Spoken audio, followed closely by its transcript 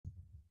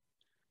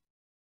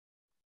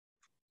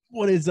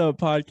What is up,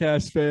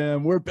 podcast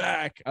fam? We're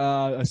back.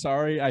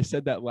 Sorry, I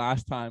said that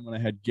last time when I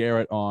had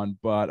Garrett on,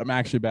 but I'm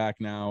actually back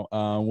now.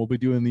 We'll be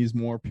doing these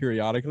more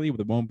periodically,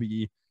 but it won't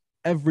be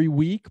every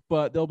week,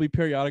 but they'll be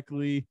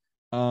periodically.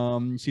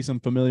 You see some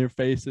familiar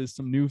faces,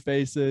 some new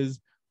faces.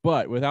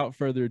 But without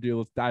further ado,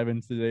 let's dive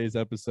into today's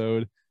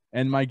episode.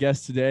 And my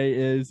guest today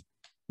is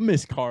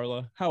Miss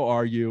Karla. How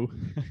are you?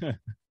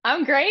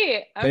 I'm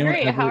great. I'm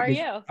great. How are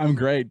you? I'm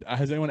great.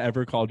 Has anyone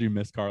ever called you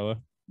Miss Karla?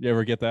 You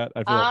ever get that?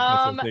 I feel like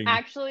that's a thing.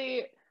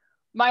 Actually,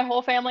 my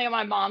whole family on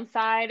my mom's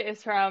side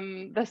is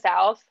from the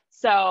South,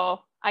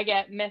 so I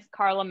get Miss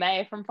Karla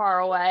May from far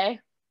away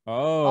Oh,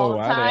 all the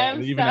wow, they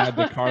time. even add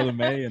the Karla So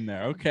May in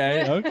there.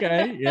 Okay,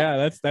 okay. Yeah,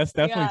 that's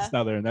definitely yeah,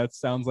 Southern. That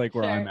sounds like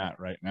where I'm sure. at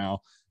right now,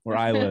 where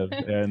I live.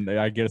 And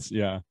I guess,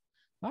 yeah.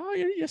 Oh,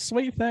 you're a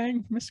sweet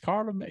thing, Miss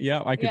Karla May.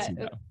 Yeah, I could Yeah, see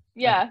that. I could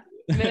yeah,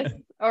 Miss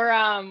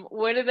or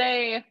what do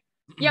they?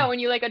 Yeah, when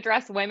you like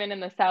address women in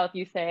the South,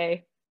 you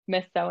say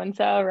Miss so and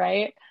so,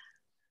 right?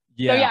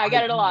 So Yeah, yeah, I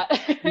get it a lot.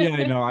 yeah,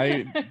 I know.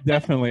 I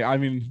definitely, I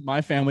mean,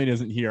 my family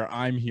isn't here.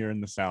 I'm here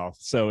in the South.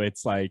 So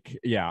it's like,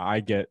 yeah,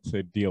 I get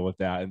to deal with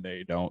that and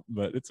they don't,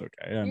 but it's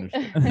okay. I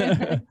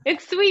understand.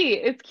 It's sweet.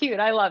 It's cute.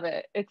 I love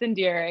it. It's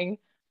endearing.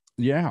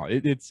 Yeah,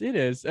 it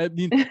is. I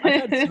mean,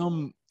 I've had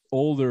some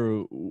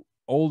older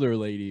older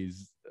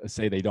ladies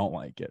say they don't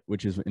like it,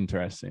 which is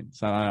interesting.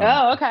 So I don't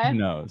know. Oh, okay. Who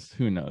knows?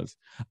 Who knows?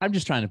 I'm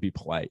just trying to be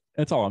polite.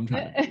 That's all I'm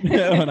trying to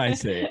do when I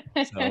say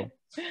it. So,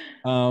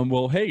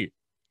 well, hey,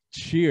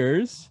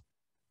 cheers,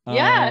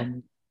 Yeah,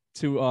 um,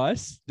 to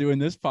us doing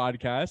this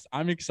podcast.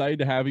 I'm excited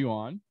to have you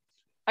on.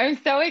 I'm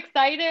so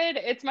excited.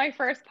 It's my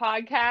first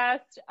podcast.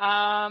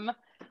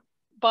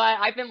 But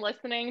I've been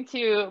listening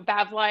to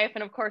BabsLyfe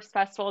and of course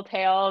Festival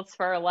Tales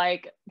for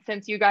like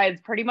since you guys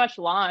pretty much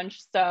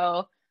launched.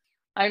 So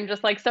I'm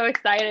just like so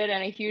excited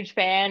and a huge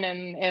fan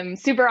and am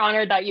super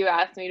honored that you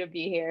asked me to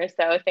be here.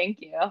 So thank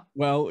you.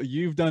 Well,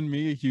 you've done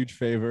me a huge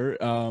favor.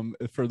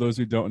 For those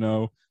who don't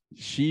know,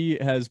 she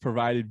has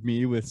provided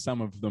me with some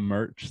of the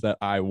merch that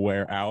I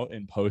wear out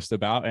and post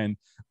about, and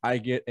I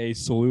get a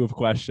slew of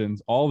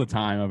questions all the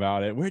time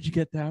about it. Where'd you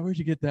get that? Where'd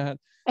you get that?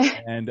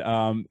 And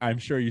I'm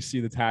sure you see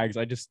the tags.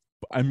 I just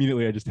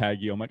tag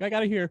you. I'm like, I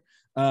gotta hear.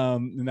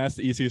 And that's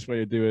the easiest way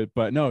to do it.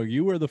 But no,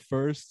 you were the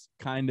first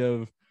kind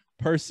of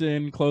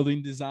person,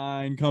 clothing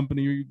design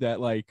company that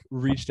like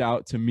reached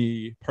out to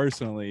me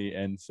personally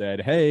and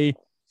said, hey,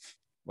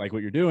 like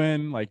what you're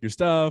doing, like your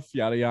stuff,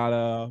 yada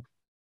yada.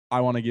 I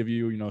want to give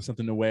you,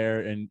 something to wear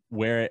and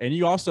wear it. And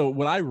you also,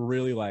 what I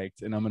really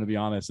liked, and I'm going to be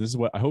honest, this is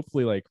what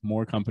hopefully like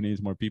more companies,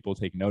 more people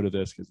take note of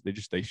this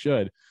because they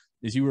should,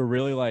 is you were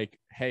really like,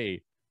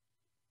 hey,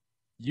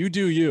 you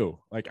do you.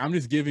 Like I'm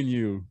just giving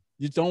you,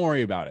 don't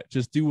worry about it,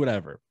 just do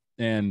whatever.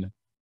 And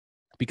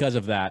because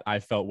of that, I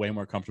felt way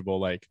more comfortable.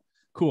 Like,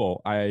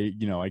 cool, I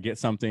get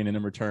something, and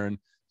in return,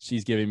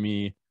 she's giving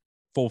me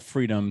full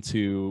freedom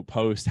to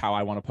post how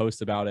I want to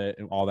post about it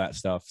and all that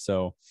stuff.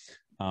 So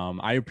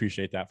I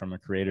appreciate that from a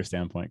creator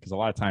standpoint because a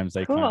lot of times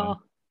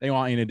Cool. they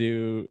want you to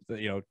do,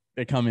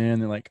 they come in,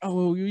 they're like,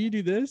 oh, you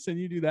do this and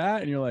you do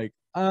that, and you're like,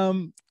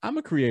 I'm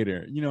a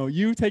creator.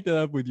 You take that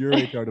up with your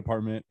HR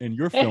department and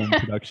your film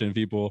production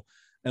people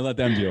and let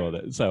them deal with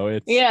it. So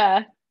it's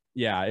Yeah.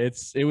 yeah,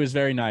 it was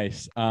very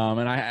nice.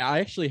 And I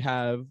actually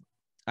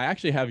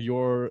have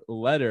your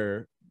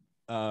letter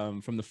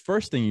from the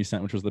first thing you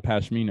sent, which was the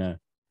pashmina.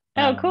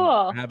 Oh, I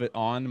cool. have it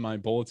on my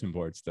bulletin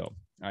board still.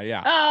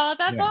 Yeah, Oh,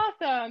 that's yeah.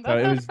 awesome. So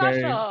That's it so was very,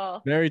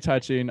 special. very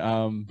touching.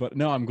 But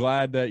no, I'm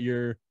glad that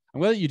you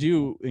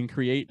do and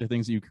create the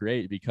things that you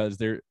create because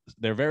they're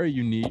very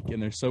unique and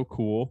they're so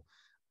cool,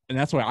 and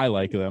that's why I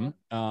like them.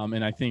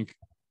 And I think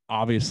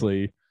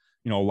obviously,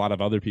 a lot of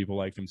other people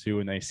like them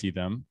too, and they see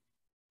them.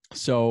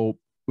 So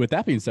with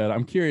that being said,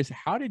 I'm curious,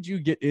 how did you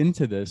get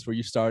into this where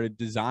you started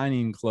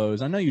designing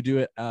clothes? I know you do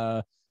it,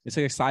 it's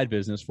like a side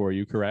business for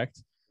you,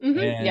 correct? And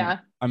Yeah.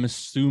 I'm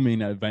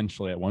assuming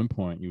eventually at one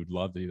point you would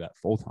love to do that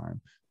full time,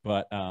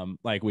 but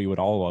like we would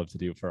all love to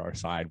do for our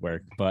side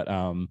work. But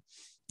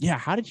yeah,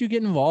 how did you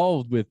get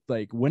involved with,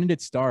 like, when did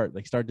it start?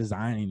 Like start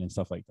designing and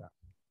stuff like that?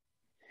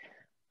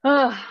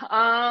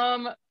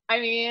 I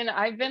mean,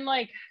 I've been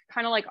like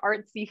kind of like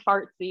artsy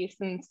fartsy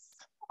since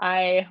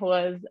I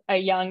was a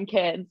young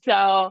kid.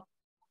 So,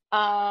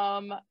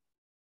 um,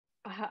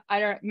 I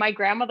don't, my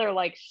grandmother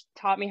like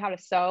taught me how to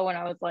sew when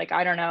I was like,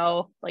 I don't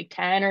know, like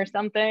 10 or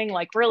something,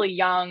 like really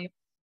young.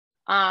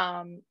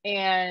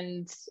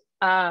 And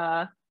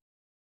uh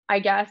I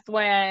guess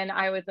when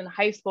I was in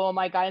high school,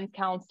 my guidance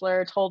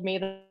counselor told me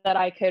that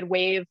I could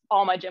waive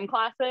all my gym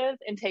classes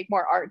and take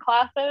more art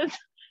classes.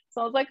 So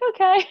I was like,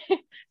 okay,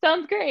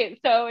 sounds great.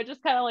 So it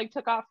just kind of like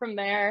took off from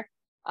there.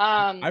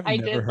 I've I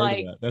never did heard of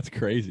like, that. That's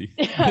crazy.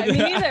 yeah, me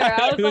neither.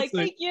 I was That's like,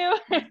 like, thank you.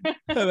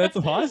 that's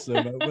awesome.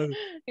 That was right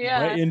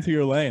Yeah. into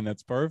your lane.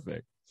 That's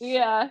perfect.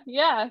 Yeah,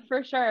 yeah,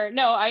 for sure.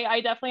 No,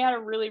 I definitely had a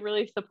really,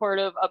 really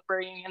supportive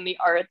upbringing in the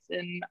arts,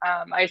 and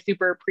I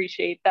super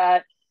appreciate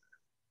that.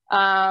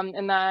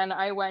 And then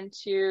I went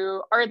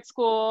to art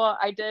school.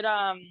 I did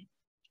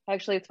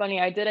actually it's funny,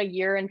 I did a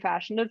year in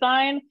fashion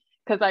design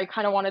because I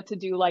kind of wanted to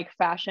do like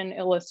fashion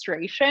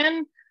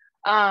illustration.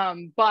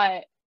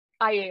 But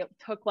I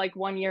took like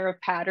 1 year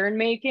of pattern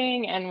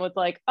making and was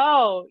like,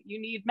 oh,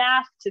 you need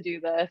math to do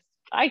this.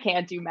 I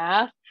can't do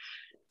math.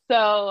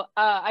 So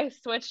I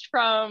switched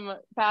from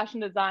fashion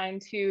design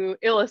to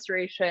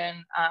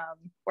illustration,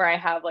 where I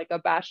have like a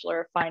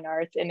Bachelor of Fine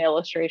Arts in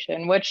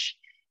illustration, which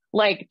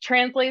like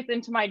translates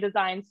into my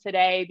designs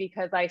today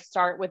because I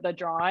start with a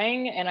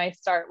drawing and I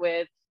start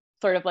with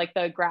sort of like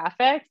the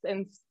graphics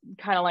and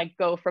kind of like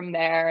go from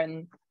there.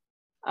 And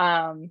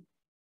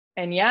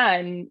yeah,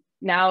 and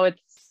now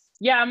it's,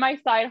 yeah, my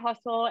side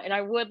hustle, and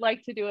I would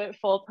like to do it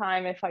full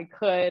time if I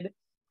could.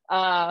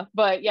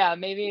 But yeah,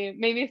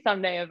 maybe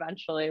someday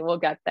eventually we'll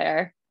get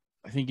there.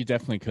 I think you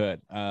definitely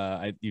could.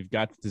 You've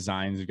got the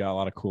designs, you've got a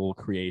lot of cool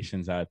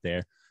creations out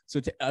there.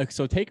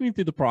 So take me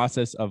through the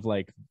process of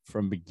like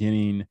from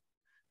beginning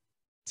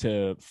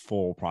to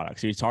full product.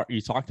 So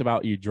you talked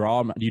about you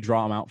draw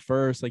them out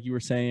first, like you were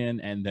saying,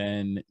 and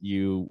then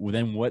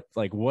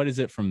what is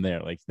it from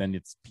there? Like then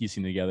it's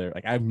piecing together.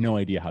 Like I have no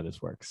idea how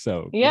this works.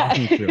 So walk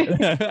me through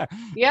it.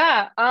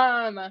 Yeah.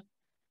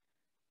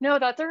 No,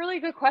 that's a really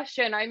good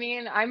question. I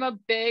mean, I'm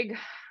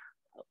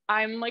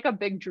like a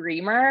big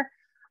dreamer.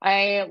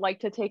 I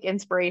like to take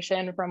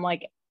inspiration from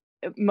like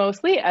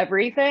mostly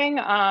everything.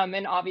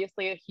 And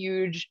obviously a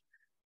huge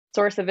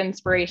source of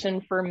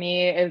inspiration for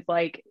me is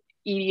like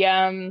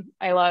EDM.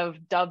 I love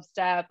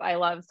dubstep. I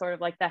love sort of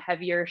like the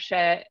heavier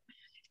shit.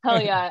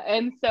 Hell yeah.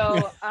 And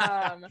so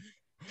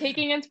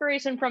taking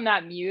inspiration from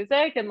that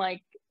music and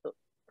like,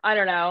 I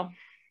don't know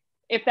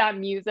if that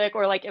music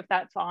or like if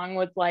that song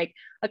was like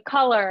a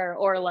color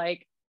or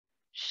like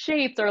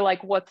shapes or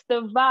like what's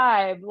the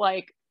vibe,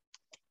 like,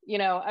 you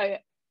know,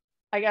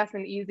 I guess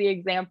an easy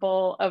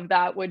example of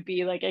that would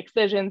be like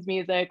Excision's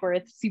music, where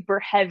it's super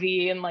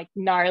heavy and like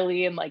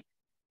gnarly and like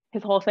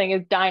his whole thing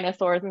is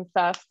dinosaurs and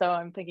stuff. So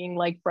I'm thinking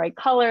like bright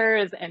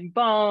colors and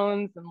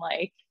bones and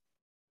like,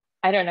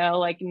 I don't know,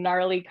 like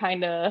gnarly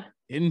kind of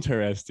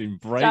interesting.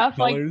 Bright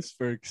colors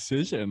like... for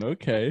Excision.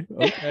 Okay.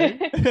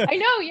 I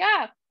know,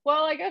 yeah.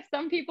 Well, I guess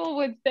some people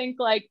would think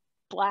like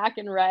black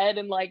and red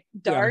and like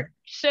dark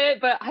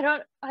shit, but I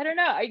don't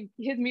know.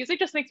 His music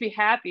just makes me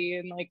happy,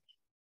 and like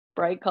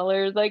bright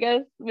colors, I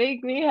guess,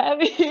 make me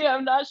happy.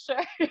 I'm not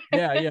sure.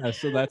 Yeah.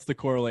 So that's the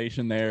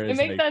correlation there. It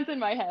makes sense in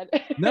my head.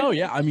 No,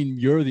 yeah. I mean,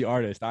 you're the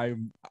artist.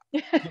 I'm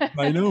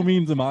by no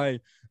means I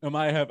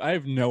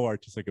have no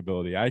artistic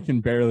ability. I can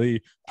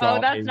barely draw.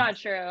 Oh, that's not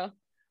true.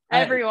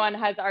 Everyone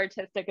has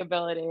artistic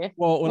ability.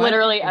 Well,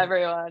 literally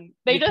everyone.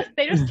 They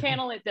just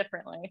channel it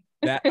differently.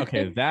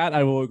 That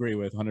I will agree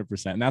with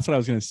 100%. And that's what I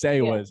was going to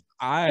say was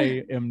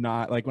I am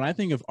not like, when I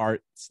think of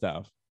art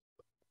stuff,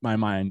 my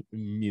mind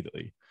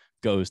immediately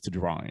goes to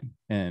drawing,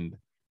 and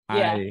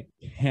I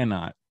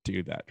cannot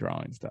do that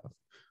drawing stuff.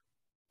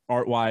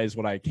 Art wise,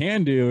 what I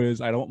can do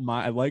is I don't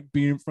mind. I like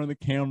being in front of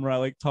the camera. I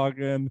like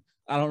talking.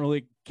 I don't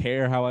really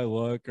care how I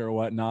look or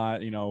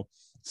whatnot, you know.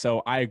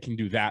 So I can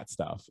do that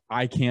stuff.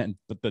 I can't,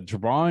 but the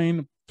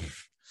drawing,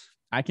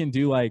 I can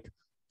do. Like,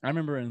 I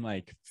remember in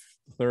like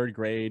 3rd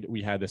grade,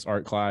 we had this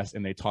art class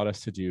and they taught us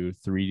to do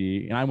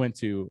 3D. And I went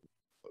to,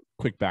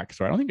 quick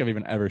backstory, I don't think I've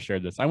even ever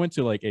shared this. I went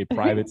to like a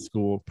private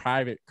school,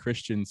 private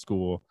Christian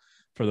school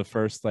for the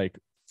first through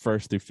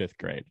 5th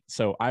grade.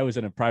 So I was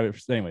in a private,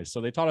 anyway.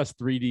 So they taught us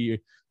 3D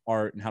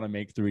art and how to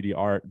make 3D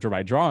art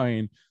by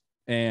drawing.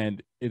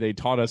 And they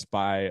taught us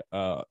by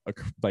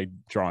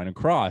drawing a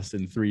cross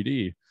in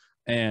 3D.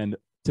 And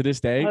to this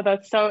day, oh,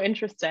 that's so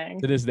interesting.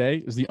 To this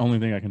day, is the only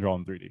thing I can draw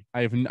in 3D.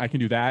 I can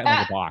do that in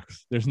like a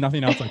box. There's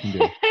nothing else I can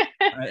do.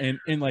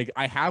 and like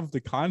I have the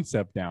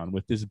concept down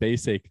with this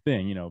basic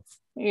thing, you know.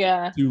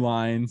 2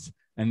 lines,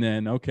 and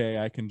then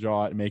I can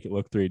draw it and make it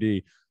look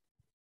 3D.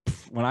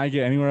 When I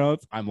get anywhere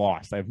else, I'm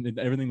lost.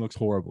 Everything looks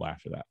horrible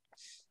after that.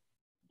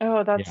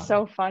 Oh, that's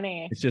so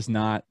funny. It's just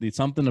not. It's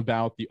something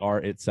about the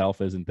art itself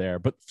isn't there.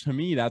 But to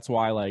me, that's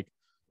why like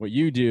what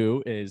you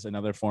do is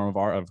another form of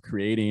art of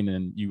creating.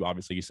 And you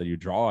said you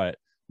draw it,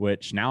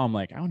 which now I'm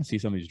like, I want to see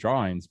some of these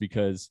drawings,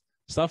 because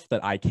stuff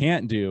that I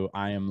can't do,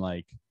 I am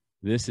like,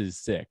 this is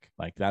sick.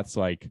 Like that's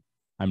like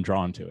I'm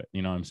drawn to it.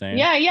 You know what I'm saying?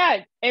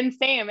 Yeah. And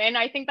same. And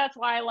I think that's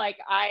why like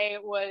I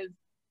was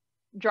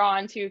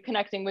drawn to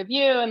connecting with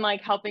you and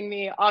like helping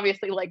me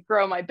obviously like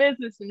grow my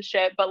business and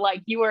shit, but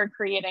like you were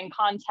creating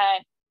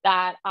content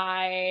that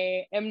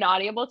I am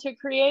not able to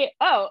create.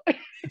 Oh,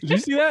 did you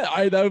see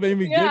that? That made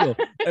me giggle.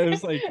 It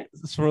was like,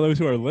 for those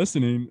who are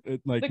listening,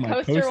 like the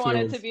coaster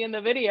wanted to be in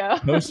the video.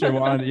 Coaster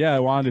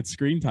wanted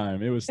screen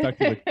time. It was stuck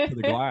to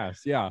the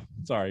glass. Yeah,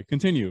 sorry.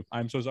 Continue.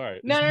 I'm so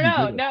sorry.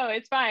 No,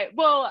 it's fine.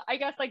 Well, I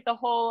guess like the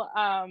whole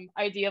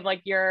idea of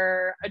like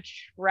you're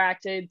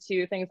attracted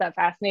to things that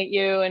fascinate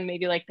you and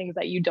maybe like things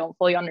that you don't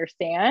fully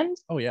understand.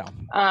 Oh yeah.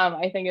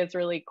 I think it's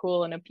really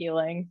cool and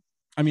appealing.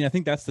 I mean, I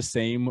think that's the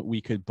same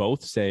we could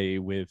both say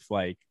with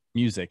like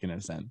music in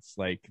a sense,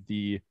 like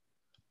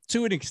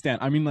to an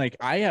extent. I mean, like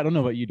I don't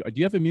know about you. Do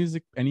you have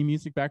any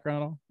music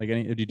background at all? Like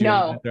any? Did you do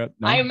no.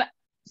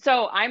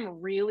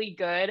 I'm really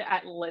good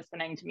at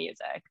listening to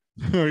music.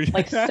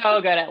 Like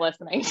so good at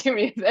listening to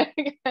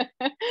music.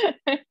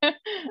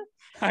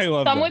 I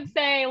love Some that. would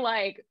say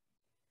like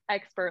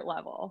expert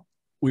level.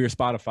 Well, you're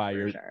Spotify. For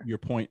You're sure. you're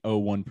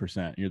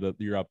 0.01%.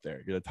 You're up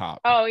there. You're the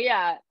top. Oh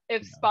yeah.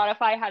 If Yeah.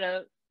 Spotify had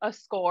a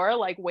score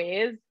like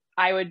Waze,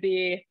 I would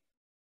be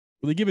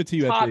Well, they give it to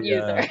you at top the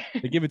user.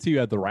 they give it to you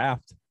at the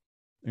Wrapped,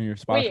 and your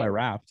Wait, Spotify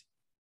Wrapped.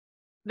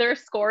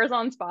 there's scores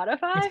on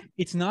Spotify?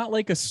 It's not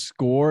like a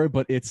score,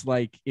 but it's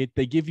like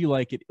they give you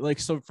like it like,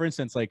 so for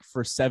instance, like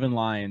for 7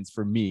 Lions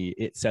for me,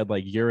 it said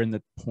like you're in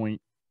the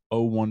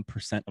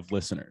 0.01% of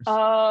listeners.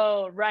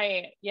 Oh,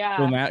 right. So in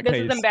Yeah. that This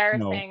is case,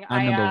 embarrassing.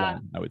 I'm number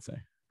one, I would say.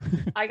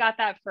 I got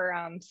that for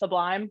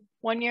Sublime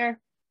one year.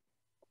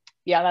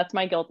 Yeah, that's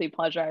my guilty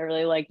pleasure. I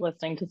really like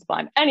listening to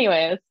Sublime.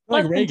 Anyways,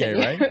 Like let's reggae,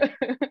 continue. right?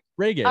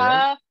 Reggae,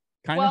 right?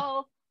 Kind of.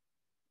 Well,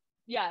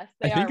 yes,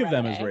 I they are think of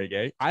them as reggae.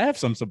 reggae. I have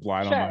some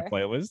Sublime on my Sure.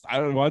 playlist. I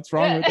don't know what's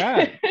wrong with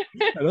Yeah. that.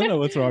 I don't know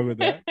what's wrong with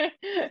that.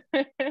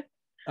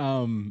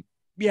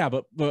 Yeah,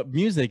 but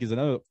music is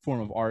another form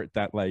of art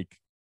that, like,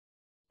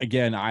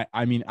 again,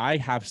 I mean, I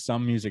have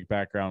some music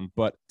background,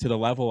 but to the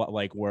level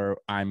like where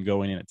I'm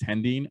going and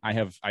attending,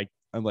 I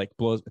like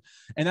blows.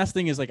 And that's the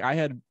thing is, like, I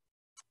had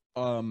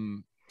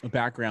a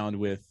background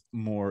with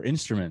more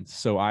instruments.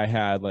 So I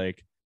had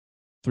like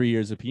 3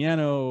 years of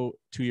piano,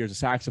 2 years of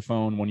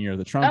saxophone, 1 year of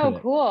the trumpet. Oh,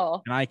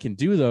 cool. And I can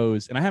do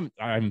those. And I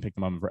haven't picked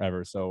them up in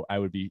forever. So I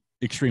would be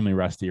extremely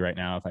rusty right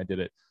now if I did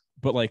it.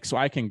 But like, so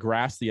I can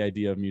grasp the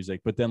idea of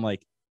music, but then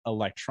like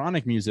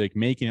electronic music,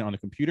 making it on a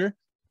computer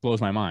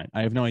blows my mind.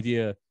 I have no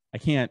idea. I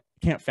can't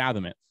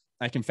fathom it.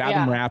 I can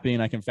fathom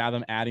rapping. I can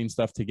fathom adding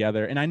stuff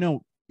together. And I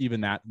know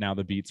even that now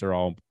the beats are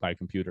all by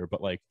computer,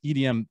 but like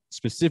EDM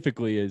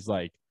specifically is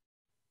like,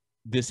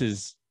 this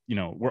is,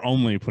 we're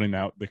only putting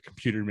out the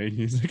computer made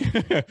music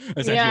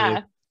essentially.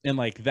 Yeah. And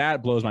like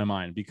that blows my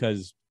mind,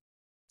 because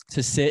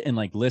to sit and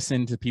like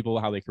listen to people,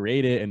 how they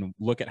create it and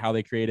look at how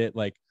they create it.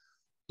 Like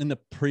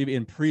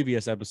in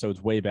previous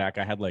episodes way back,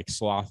 I had like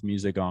Sloth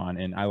Music on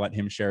and I let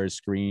him share his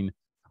screen,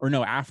 or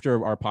no,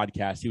 after our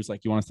podcast, he was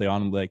like, you want to stay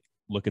on and like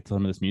look at some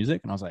of this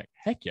music? And I was like,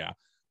 heck yeah.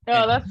 Oh,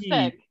 and that's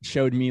sick.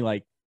 Showed me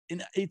like,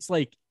 and it's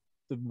like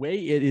the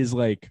way it is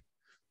like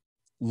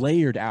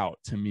layered out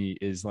to me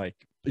is like,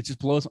 it just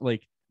blows my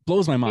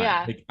mind.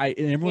 Yeah. Like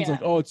and everyone's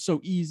like, oh, it's so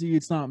easy,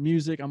 it's not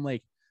music. I'm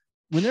like,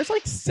 when there's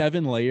like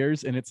 7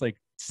 layers and it's like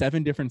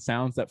 7 different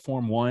sounds that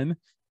form one,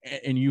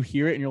 and you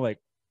hear it and you're like,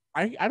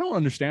 I don't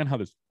understand how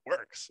this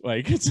works.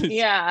 Like it's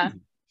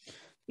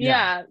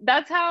yeah,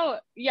 that's how,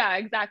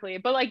 exactly.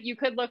 But like you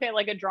could look at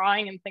like a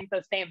drawing and think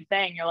the same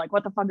thing. You're like,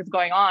 what the fuck is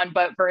going on?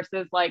 But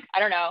versus like, I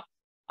don't know,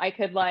 I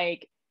could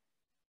like,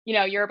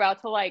 you're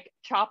about to like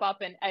chop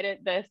up and edit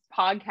this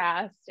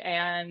podcast,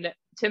 and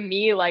to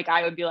me, like,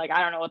 I would be like,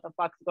 I don't know what the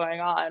fuck's going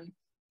on.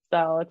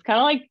 So it's kind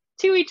of like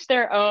to each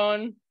their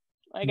own,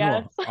 I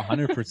guess.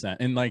 100%.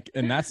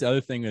 And that's the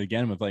other thing,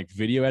 again, with like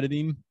video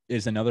editing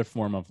is another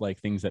form of like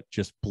things that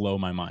just blow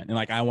my mind. And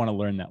like, I want to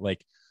learn that,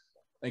 like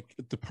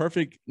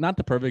not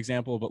the perfect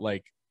example, but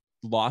like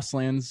Lost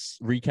Lands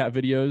recap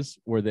videos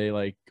where they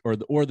like, or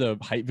the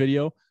hype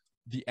video,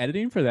 the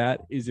editing for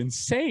that is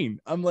insane.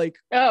 I'm like,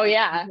 oh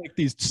yeah, like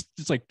these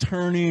just like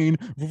turning,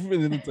 and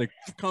then it's like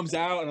comes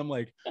out, and I'm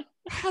like,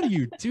 how do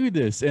you do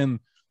this? And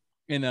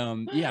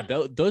yeah,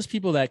 those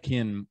people that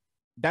can,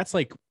 that's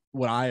like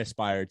what I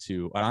aspire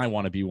to, and I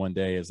want to be one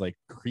day, is like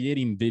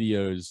creating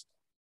videos.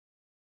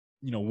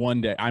 One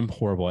day, I'm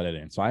horrible at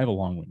editing, so I have a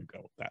long way to go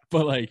with that.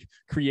 But like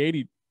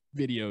creating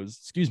videos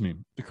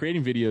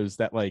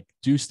that like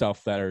do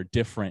stuff that are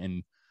different,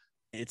 and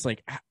it's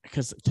like,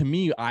 because to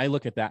me, I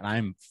look at that and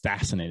I'm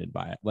fascinated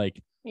by it.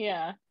 Like,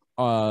 yeah.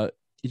 Are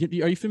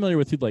you familiar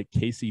with who like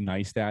Casey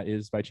Neistat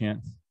is by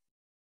chance?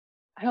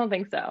 I don't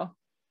think so.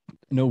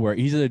 No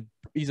worries.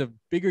 He's a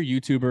bigger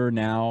YouTuber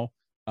now.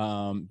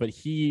 But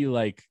he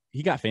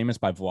got famous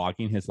by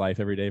vlogging his life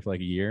every day for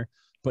like a year.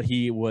 But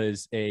he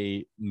was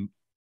a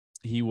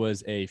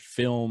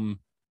film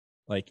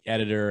like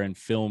editor and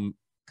film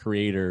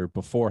creator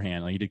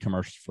beforehand. Like he did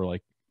commercials for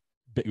like,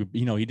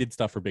 he did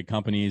stuff for big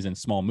companies and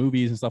small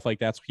movies and stuff like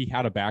that. So he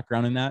had a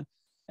background in that,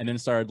 and then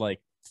started like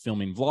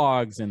filming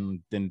vlogs and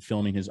then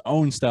filming his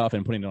own stuff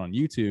and putting it on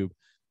YouTube,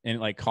 and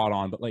it like caught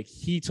on. But like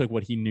he took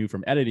what he knew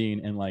from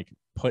editing and like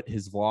put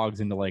his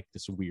vlogs into like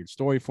this weird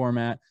story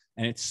format,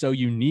 and it's so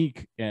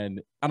unique. And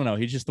I don't know,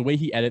 he's just, the way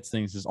he edits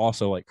things is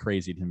also like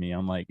crazy to me.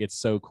 I'm like, it's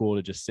so cool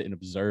to just sit and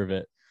observe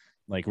it,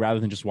 like rather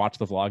than just watch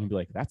the vlog and be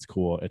like, that's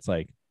cool. It's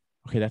like,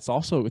 okay,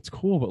 it's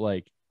cool, but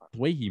like the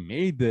way he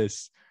made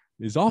this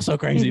is also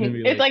crazy to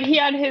me. It's like he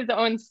had his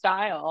own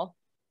style.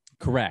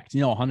 Correct.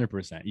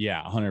 100%.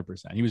 Yeah,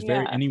 100%. He was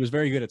and he was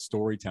very good at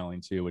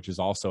storytelling too, which is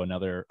also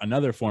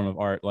another form of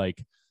art.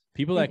 Like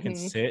people that can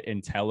sit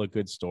and tell a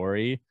good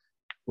story,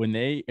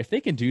 if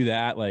they can do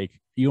that, like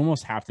you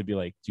almost have to be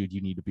like, dude, you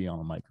need to be on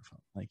a microphone.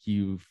 Like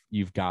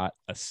you've got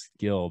a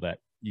skill that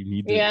you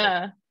need to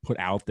like, put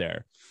out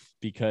there,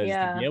 because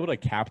to be able to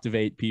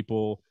captivate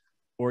people,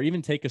 or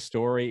even take a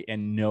story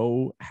and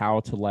know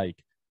how to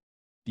like,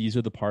 these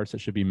are the parts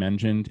that should be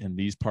mentioned, and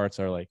these parts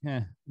are like,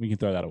 we can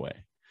throw that away.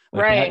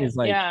 Like, right. That is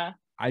like,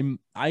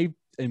 I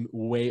am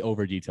way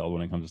over detailed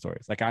when it comes to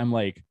stories. Like I'm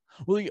like,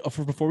 well,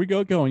 before we go,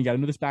 you got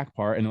into this back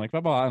part, and like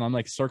blah blah, and I'm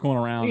like circling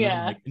around, and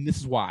I'm like, and this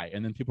is why,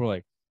 and then people are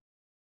like,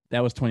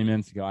 that was 20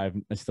 minutes ago. I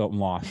still am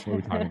lost. What are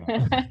we talking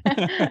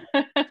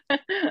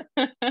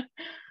about?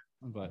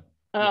 But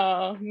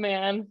oh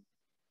man,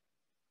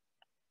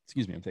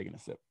 excuse me, I'm taking a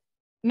sip.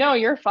 No,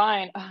 you're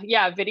fine.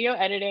 Yeah, video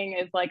editing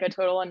is like a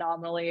total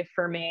anomaly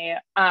for me.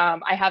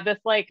 I have this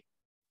like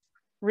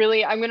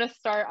really, I'm gonna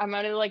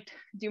like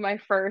do my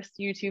first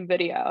YouTube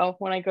video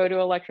when I go to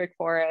Electric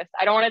Forest.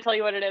 I don't want to tell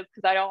you what it is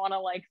because I don't want to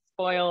like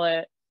spoil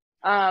it.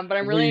 But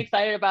I'm really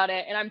excited about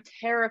it, and I'm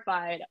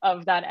terrified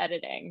of that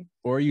editing.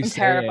 I'm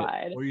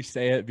terrified. Or you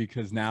say it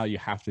because now you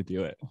have to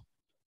do it.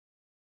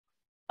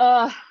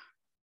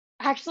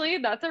 Actually,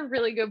 that's a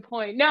really good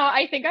point. No,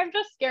 I think I'm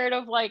just scared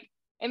of like,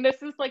 and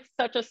this is like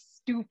such a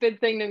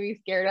stupid thing to be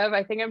scared of.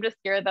 I think I'm just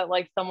scared that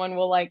like someone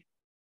will like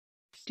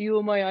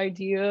steal my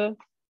idea.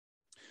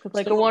 Because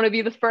like I want to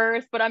be the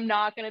first, but I'm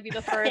not going to be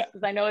the first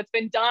because I know it's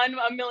been done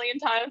a million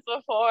times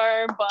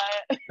before. But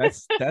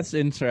that's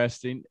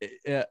interesting.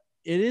 It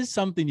is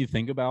something you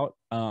think about.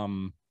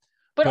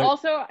 But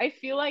also I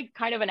feel like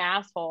kind of an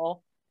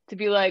asshole to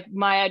be like,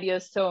 my idea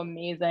is so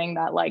amazing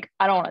that like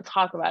I don't want to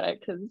talk about it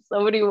because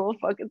somebody will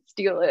fucking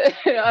steal it.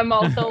 I'm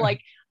also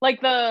like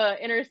the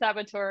inner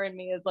saboteur in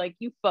me is like,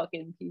 you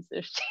fucking piece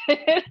of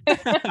shit.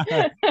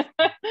 I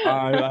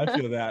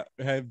feel that.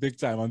 I have big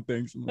time on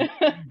things.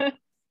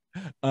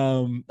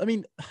 I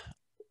mean,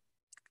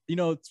 you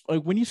know, it's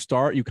like when you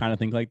start, you kind of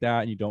think like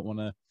that, and you don't want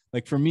to.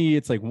 Like for me,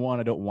 it's like one,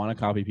 I don't want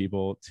to copy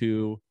people.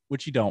 Two,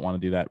 which you don't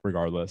want to do that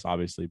regardless,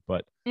 obviously.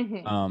 But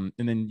and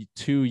then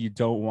two, you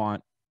don't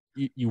want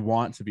you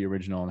want to be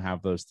original and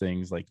have those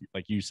things like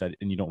you said,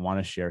 and you don't want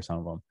to share some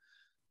of them.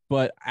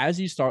 But as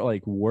you start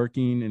like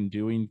working and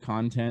doing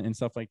content and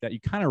stuff like that, you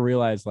kind of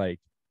realize like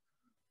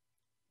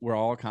we're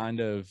all kind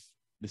of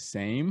the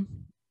same,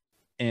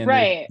 and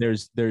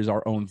there's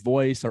our own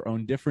voice, our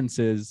own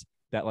differences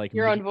that like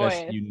make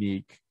us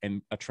unique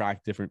and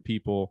attract different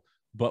people.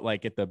 But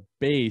like at the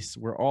base,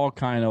 we're all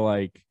kind of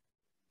like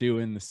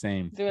doing the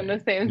same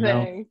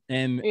thing.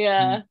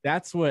 And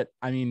that's what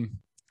I mean.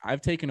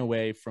 I've taken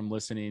away from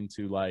listening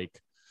to like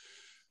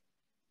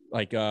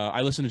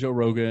I listen to Joe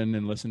Rogan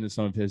and listen to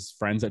some of his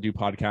friends that do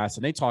podcasts,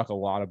 and they talk a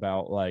lot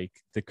about like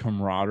the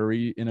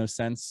camaraderie in a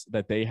sense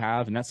that they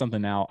have. And that's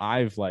something now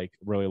I've like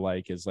really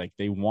like is like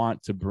they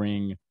want to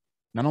bring,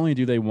 not only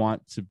do they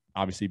want to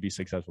obviously be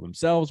successful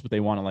themselves, but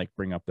they want to like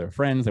bring up their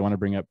friends. They want to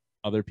bring up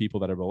other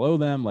people that are below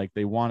them. Like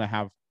they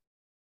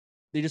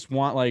just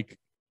want like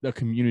the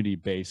community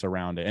base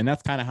around it. And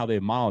that's kind of how they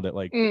modeled it.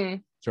 Like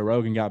Joe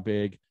Rogan got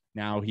big.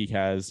 Now he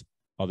has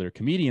other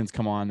comedians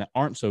come on that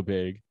aren't so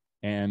big.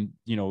 And,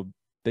 you know,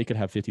 they could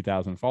have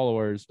 50,000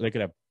 followers. They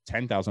could have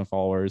 10,000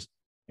 followers.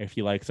 If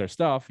he likes their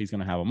stuff, he's going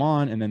to have them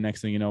on. And then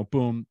next thing you know,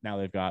 boom, now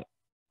they've got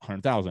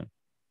 100,000.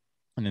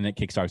 And then it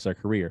kickstarts their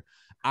career.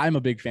 I'm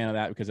a big fan of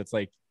that because it's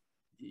like,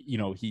 you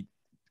know,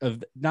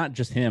 not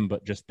just him,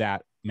 but just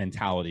that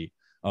mentality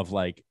of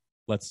like,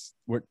 we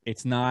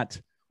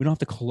don't have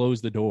to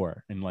close the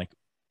door and like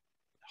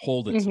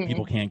hold it so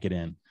people can't get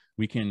in.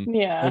 We can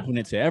open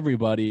it to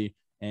everybody,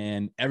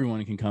 and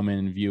everyone can come in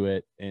and view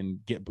it and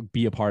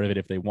be a part of it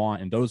if they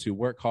want. And those who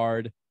work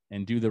hard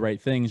and do the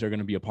right things are going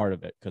to be a part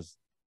of it because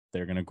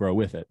they're going to grow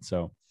with it.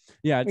 So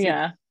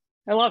I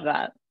love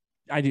that.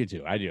 I do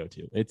too.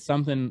 It's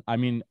something, I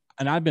mean,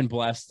 and I've been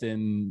blessed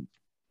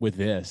with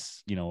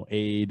this, you know,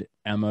 Aid,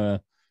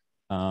 Emma,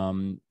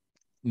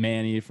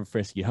 Manny from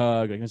Frisky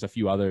Hug. Like there's a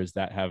few others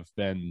that have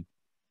been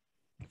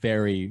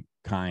very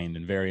kind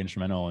and very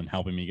instrumental in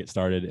helping me get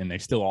started, and they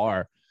still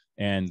are.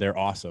 And they're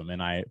awesome,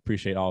 and I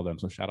appreciate all of them.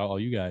 So shout out all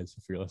you guys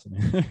if you're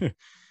listening.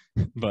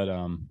 But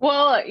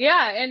well,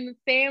 yeah, and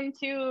same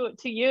to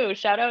you.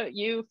 Shout out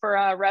you for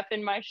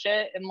repping my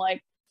shit and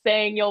like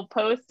saying you'll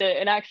post it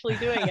and actually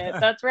doing it.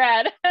 That's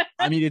rad.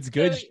 I mean, it's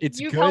good. So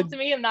you've helped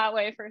me in that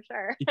way for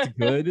sure. It's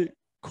good,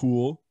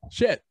 cool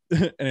shit,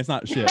 and it's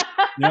not shit.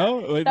 You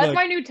know, that's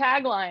my new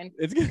tagline.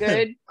 It's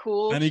good,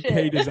 cool Sonny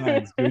K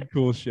Designs, good,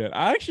 cool shit.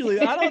 I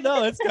don't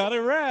know. It's kind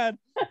of rad,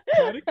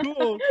 kind of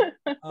cool.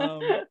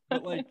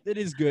 But like, it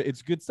is good.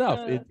 It's good stuff.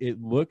 It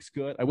looks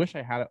good. I wish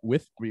I had it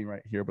with me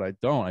right here, but I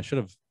don't. I should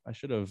have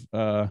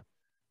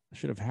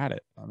had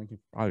it. I think you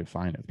probably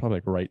find it. It's probably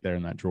like right there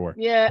in that drawer.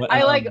 Yeah, but,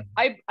 I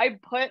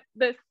put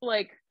this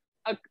like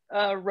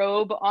a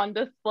robe on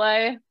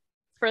display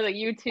for the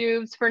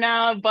YouTubes for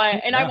now,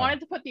 and I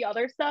wanted to put the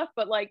other stuff,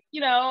 but like, you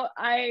know,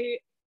 I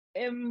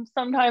am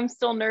sometimes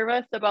still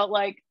nervous about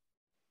like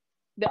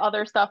the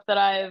other stuff that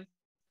I've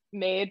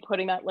made,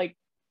 putting that like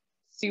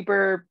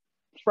super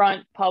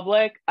front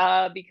public,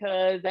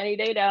 because any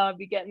day now I'd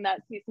be getting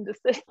that cease and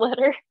desist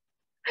letter.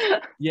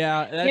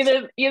 Yeah,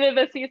 either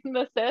the cease and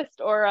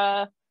desist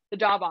or the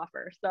job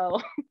offer.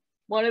 So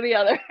one or the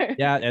other.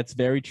 Yeah, that's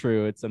very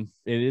true. It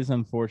is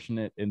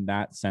unfortunate in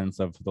that sense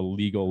of the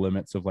legal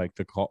limits of like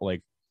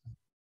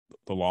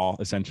the law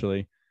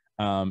essentially.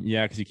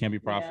 Because you can't be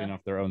profiting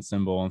off their own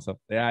symbol and stuff.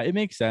 Yeah, it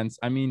makes sense.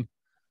 I mean,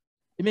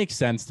 it makes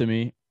sense to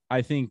me.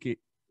 I think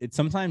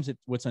sometimes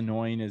what's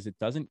annoying is it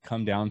doesn't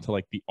come down to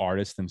like the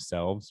artists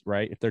themselves,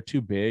 right? If they're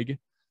too big,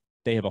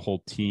 they have a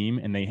whole team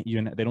and they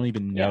don't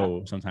even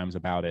know sometimes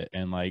about it,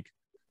 and like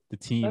the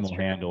team will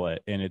handle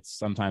it, and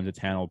sometimes it's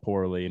handled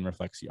poorly and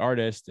reflects the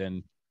artist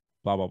and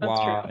blah blah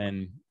blah.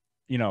 And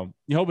you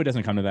hope it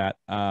doesn't come to that.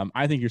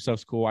 I think your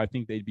stuff's cool. I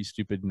think they'd be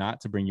stupid not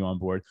to bring you on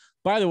board.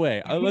 By the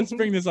way, let's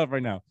bring this up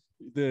right now.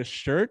 The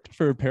shirt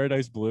for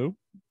Paradise Blue,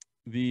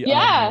 the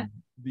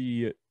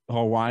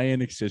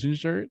Hawaiian excision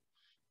shirt.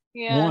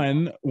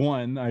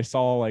 One, I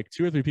saw like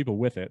 2 or 3 people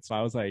with it, so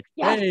I was like,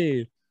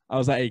 hey. I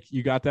was like,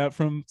 you got that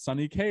from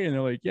Sonny K? And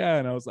they're like, yeah.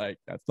 And I was like,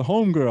 that's the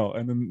homegirl.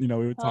 And then,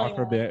 we would talk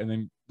for a bit and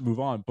then move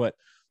on. But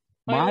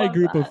my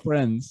group of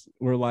friends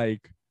were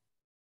like,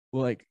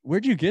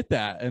 where'd you get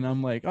that? And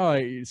I'm like,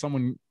 oh,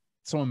 someone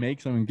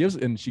makes them and gives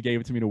it. And she gave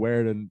it to me to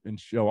wear it and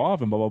show off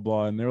and blah, blah,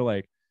 blah. And they were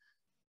like,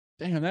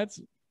 damn, that's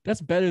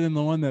better than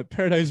the one that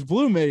Paradise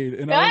Blue made.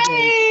 And I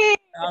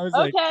was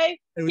like, okay.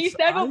 He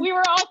said what we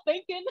were all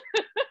thinking.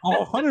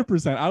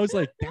 100%. I was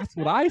like, that's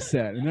what I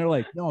said. And they're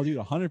like, no, dude,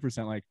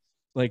 100%.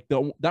 Like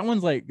that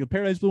one's like, the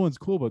Paradise Blue one's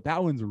cool, but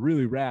that one's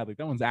really rad. Like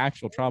that one's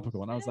actual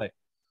tropical. And I was like,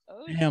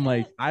 damn,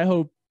 like I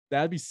hope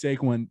that'd be sick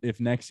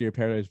if next year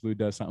Paradise Blue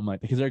does something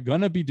like that, because they're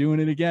gonna be doing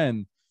it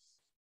again.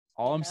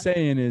 All I'm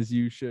saying is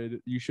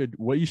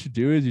what you should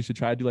do is you should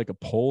try to do like a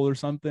poll or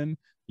something,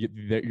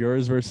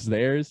 yours versus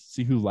theirs,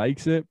 see who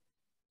likes it,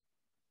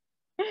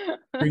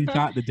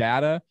 screenshot the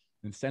data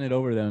and send it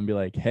over to them and be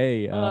like,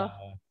 hey,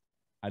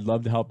 I'd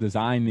love to help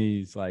design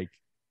these. Like,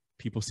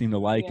 people seem to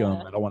like them.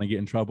 I don't want to get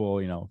in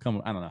trouble. Come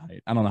on.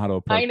 I don't know how to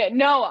approach. I know.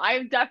 No,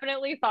 I've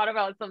definitely thought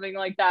about something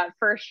like that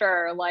for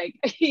sure. Like,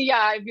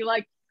 I'd be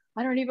like,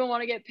 I don't even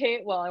want to get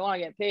paid. Well, I want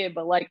to get paid,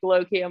 but like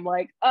low key, I'm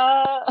like,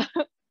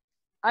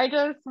 I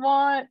just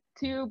want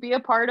to be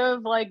a part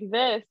of like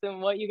this and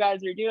what you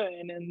guys are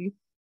doing. And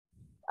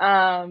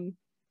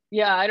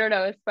I don't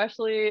know,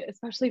 especially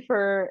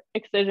for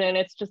excision,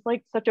 it's just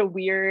like such a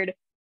weird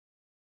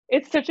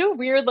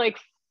like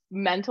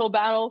mental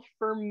battle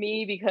for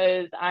me,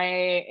 because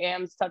I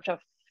am such a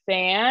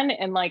fan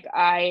and like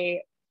I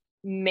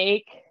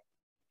make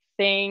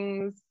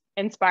things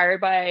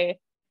inspired by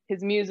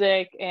his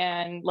music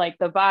and like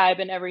the vibe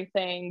and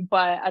everything,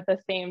 but at the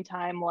same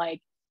time,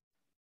 like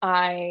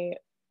I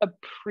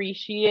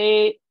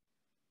appreciate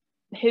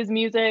his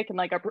music and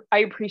like I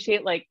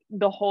appreciate like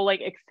the whole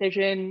like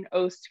excision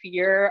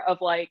sphere of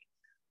like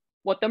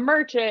what the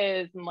merch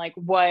is and like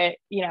what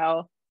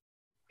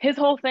his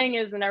whole thing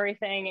is and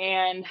everything.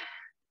 And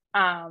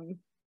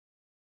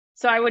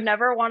so I would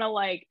never want to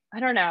like, I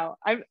don't know,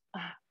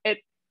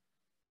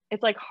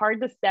 it's like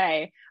hard to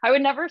say. I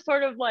would never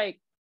sort of like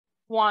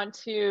want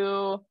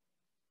to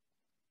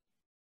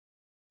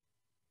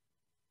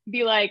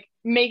be like,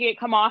 make it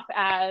come off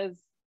as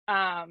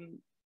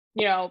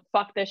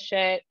fuck this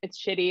shit, it's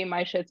shitty,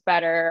 my shit's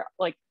better.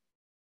 Like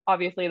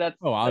obviously that's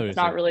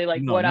not really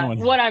like what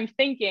I'm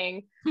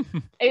thinking.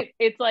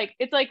 It's like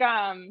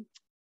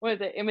what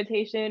is it?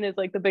 Imitation is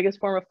like the biggest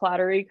form of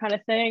flattery kind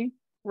of thing,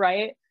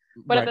 right?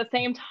 But at the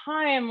same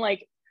time,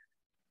 like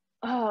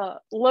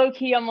low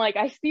key, I'm like,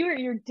 I see what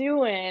you're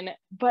doing,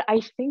 but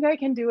I think I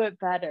can do it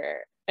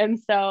better. And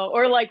so,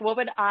 or like, what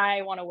would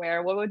I want to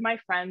wear? What would my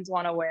friends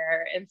want to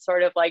wear? And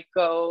sort of like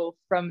go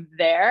from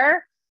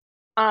there.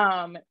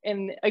 And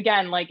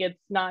again, like,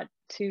 it's not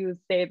to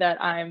say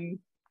that I'm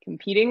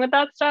competing with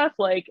that stuff.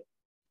 Like,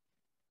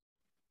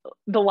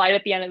 the light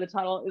at the end of the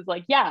tunnel is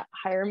like, yeah,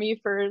 hire me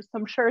for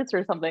some shirts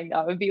or something.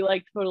 That would be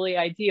like totally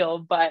ideal.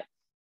 But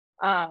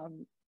I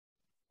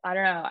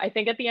don't know. I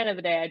think at the end of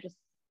the day, I just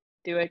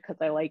do it because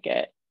I like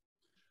it.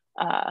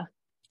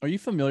 Are you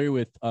familiar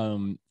with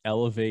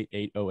Elevate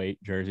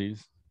 808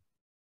 jerseys?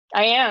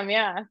 I am,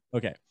 yeah.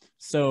 Okay.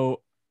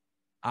 So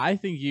I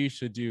think you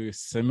should do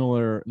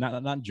similar,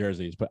 not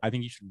jerseys, but I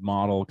think you should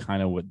model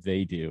kind of what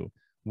they do.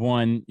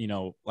 One,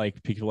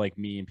 like people like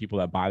me and people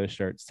that buy the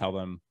shirts, tell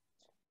them,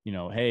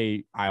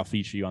 hey, I'll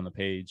feature you on the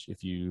page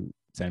if you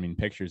send me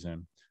pictures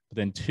in. But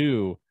then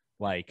 2,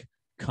 like,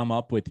 come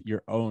up with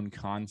your own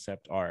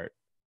concept art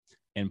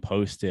and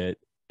post it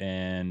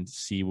and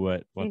see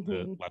what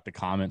the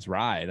comments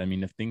ride. I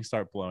mean, if things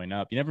start blowing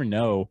up, you never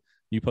know.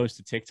 You post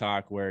a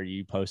TikTok where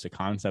you post a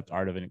concept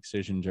art of an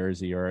excision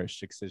jersey or a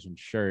excision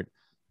shirt,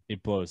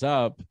 it blows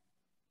up,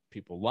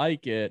 people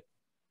like it.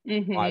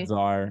 Odds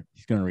are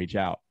he's going to reach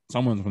out.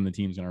 Someone from the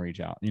team's going to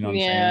reach out. You know what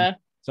I'm saying?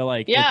 So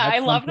like, I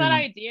love that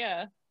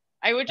idea.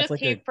 I would just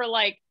hate for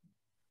like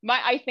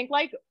I think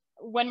like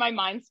when my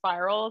mind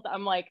spirals,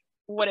 I'm like,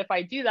 what if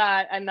I do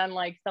that? And then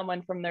like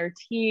someone from their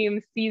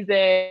team sees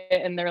it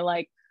and they're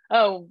like,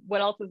 oh,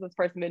 what else has this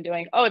person been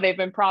doing? Oh, they've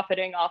been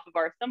profiting off of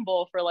our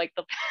symbol for like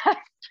the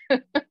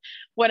past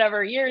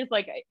whatever years.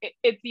 Like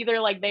it's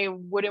either like they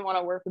wouldn't want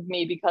to work with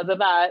me because of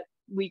that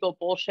legal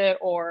bullshit,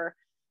 or,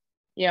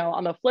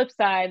 on the flip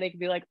side, they could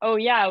be like, oh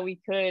yeah, we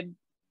could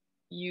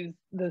use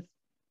this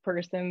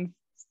person's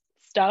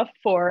stuff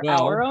for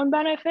our own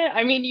benefit.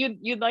 I mean,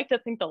 you'd like to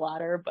think the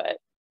latter, but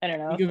I don't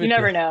know. You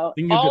never know.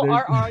 All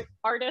our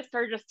artists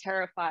are just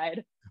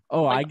terrified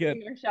Oh, like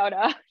putting their shout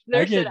out,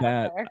 their shit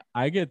out there.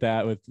 I get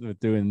that with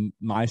doing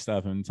my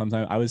stuff. And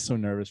sometimes I was so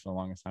nervous for the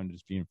longest time to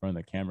just be in front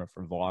of the camera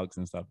for vlogs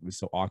and stuff. It was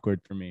so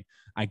awkward for me.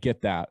 I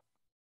get that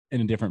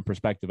in a different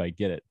perspective. I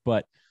get it.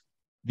 But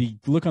the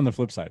look on the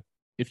flip side,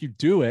 if you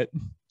do it,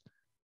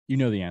 you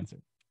know the answer.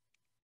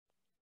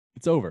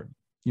 It's over.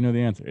 You know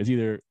the answer. It's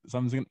either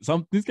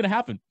something's gonna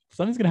happen.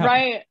 Something's gonna happen.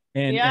 Right.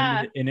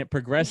 And it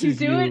progresses.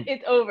 If you do it,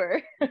 it's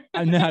over.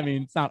 I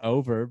mean, it's not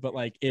over, but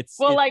like it's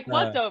like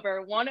what's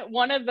over?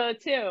 One of the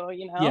two,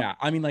 you know? Yeah.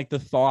 I mean, like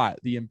the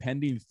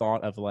impending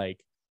thought of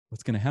like,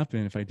 what's gonna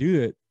happen if I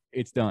do it?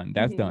 It's done.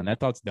 That's done. That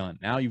thought's done.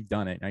 Now you've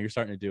done it. Now you're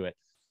starting to do it.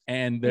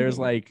 And there's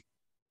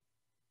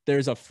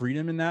there's a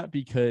freedom in that,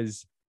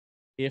 because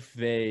if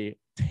they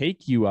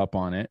take you up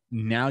on it,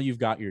 now you've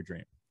got your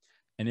dream.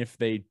 And if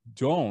they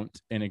don't,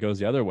 and it goes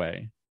the other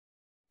way,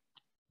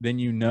 then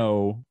you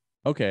know,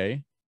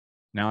 okay,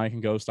 now I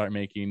can go start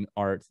making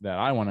art that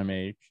I want to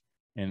make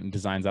and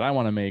designs that I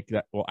want to make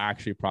that will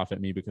actually profit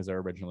me because they're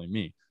originally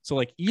me. So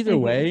like either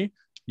way,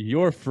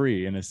 you're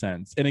free in a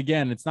sense. And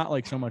again, it's not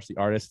like so much the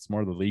artist, it's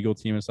more the legal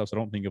team and stuff. So I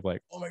don't think of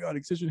like, oh my God,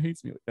 Excision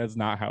hates me. That's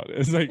not how it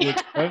is. Like,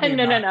 it's no. You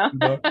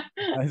know,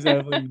 that's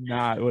definitely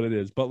not what it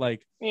is. But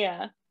like,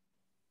 yeah.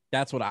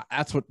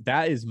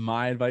 That is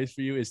my advice for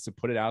you, is to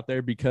put it out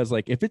there, because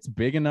like if it's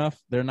big enough,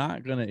 they're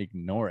not going to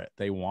ignore it.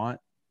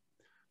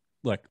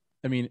 Look,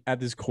 I mean, at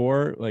this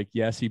core, like,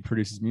 yes, he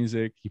produces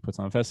music, he puts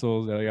on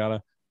festivals, yada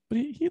yada, but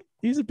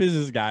he's a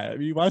business guy. I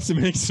mean, he wants to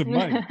make some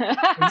money.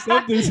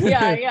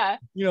 Yeah.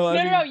 You know,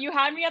 no, you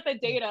had me at the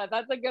data.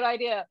 That's a good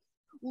idea.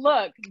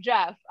 Look,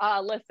 Jeff,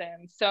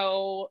 listen,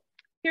 so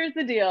here's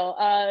the deal.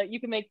 You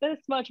can make this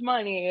much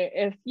money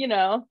if, you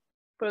know,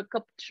 put a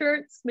couple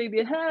shirts,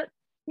 maybe a hat,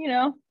 you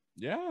know.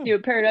 Yeah. See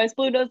what Paradise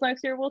Blue does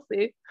next year. We'll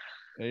see.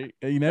 Hey,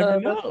 you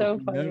never know. So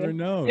you never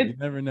know. You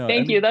never know.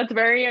 Thank you. That's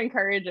very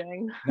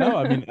encouraging. No,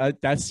 I mean,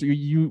 that's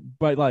you,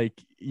 but like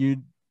you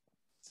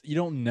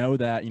don't know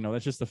that, you know,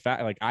 that's just the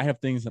fact. Like I have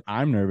things that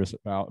I'm nervous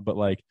about, but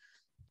like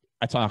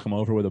I talk him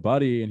over with a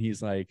buddy and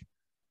he's like,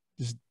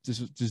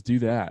 just do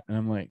that. And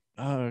I'm like,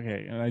 oh,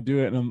 okay. And I do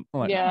it. And I'm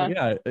like,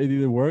 yeah, it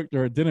either worked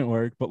or it didn't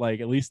work. But like,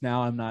 at least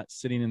now I'm not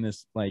sitting in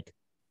this like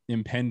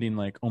impending,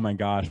 like, oh my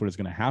gosh, what is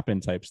going to happen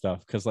type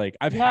stuff. Cause like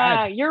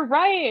you're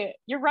right.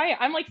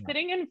 I'm like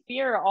sitting in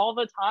fear all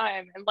the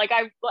time. And like,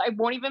 I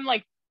won't even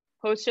like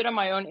post shit on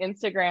my own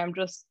Instagram,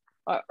 just,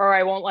 or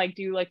I won't like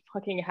do like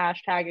fucking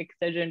hashtag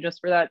Excision just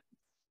for that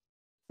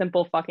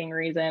simple fucking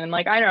reason. And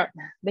like,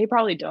 they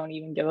probably don't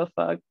even give a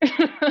fuck.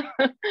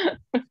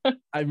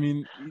 I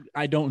mean,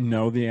 I don't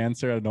know the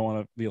answer. I don't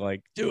want to be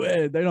like, do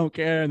it. They don't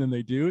care. And then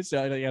they do.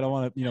 So I don't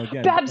want to, you know,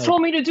 again. Babs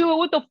told me to do it.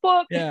 What the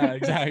fuck? Yeah,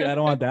 exactly. I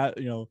don't want that,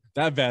 you know,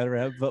 that bad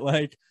rep. But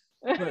like,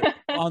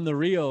 on the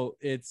real,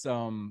 it's,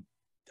 I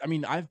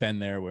mean, I've been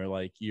there where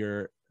like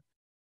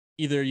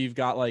you've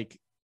got like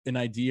an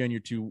idea and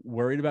you're too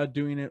worried about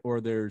doing it,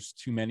 or there's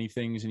too many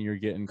things and you're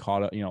getting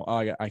caught up, you know,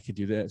 oh, I could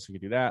do this, I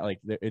could do that.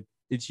 Like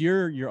it's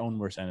your own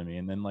worst enemy.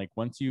 And then like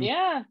once you,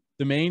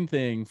 the main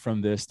thing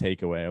from this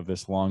takeaway of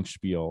this long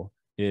spiel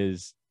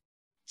is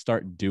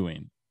start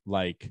doing.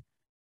 Like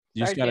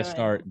you just got to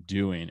start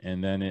doing,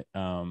 and then it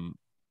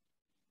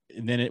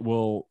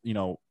will, you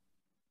know,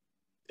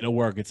 it'll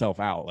work itself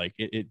out. Like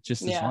it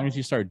just, as long as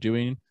you start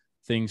doing,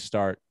 things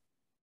start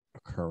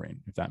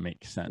occurring, if that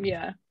makes sense.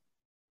 Yeah,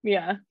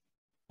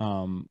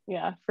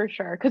 for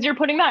sure. Because you're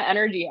putting that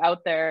energy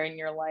out there and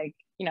you're like,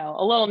 you know,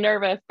 a little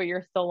nervous, but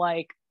you're still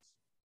like,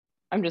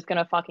 I'm just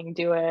gonna fucking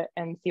do it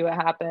and see what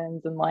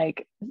happens. And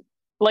like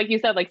you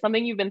said, like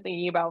something you've been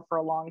thinking about for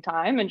a long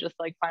time, and just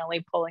like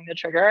finally pulling the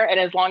trigger. And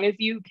as long as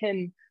you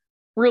can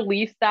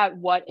release that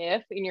what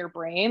if in your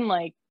brain,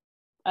 like,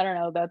 I don't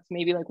know, that's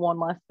maybe like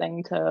one less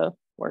thing to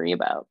worry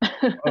about.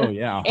 Oh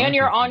yeah. 100%. And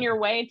you're on your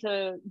way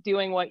to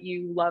doing what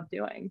you love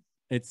doing.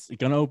 It's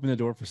gonna open the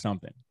door for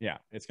something. Yeah,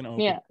 it's gonna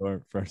open the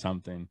door for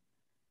something,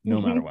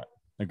 no matter what.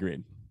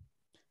 Agreed.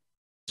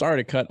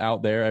 Sorry to cut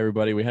out there,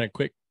 everybody. We had a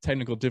quick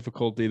technical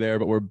difficulty there,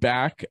 but we're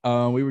back.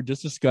 We were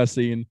just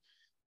discussing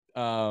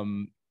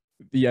the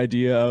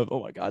idea of,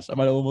 oh my gosh, I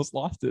might have almost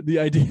lost it. The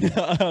idea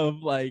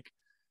of like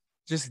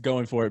just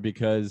going for it,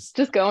 because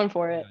just going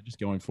for it.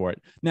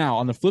 Now,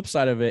 on the flip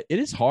side of it, it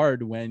is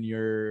hard when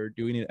you're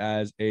doing it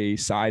as a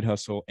side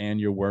hustle and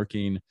you're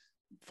working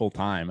full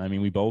time. I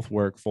mean, we both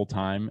work full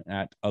time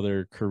at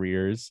other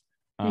careers,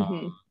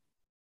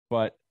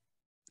 but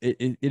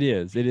it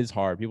is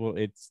hard.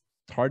 It's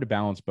hard to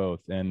balance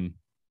both, and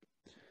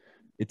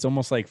it's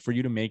almost like for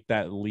you to make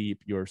that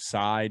leap, your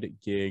side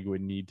gig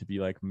would need to be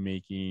like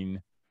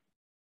making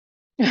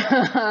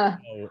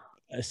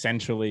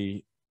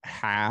essentially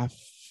half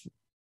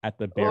at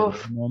the bare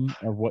minimum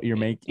of what you're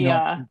making.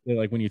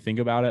 Like when you think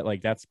about it,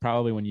 like that's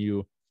probably when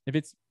you, if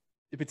it's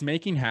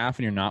making half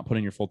and you're not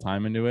putting your full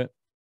time into it,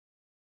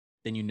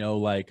 then you know,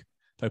 like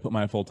if I put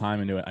my full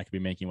time into it, I could be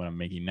making what I'm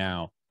making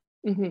now.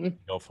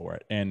 Go for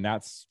it. And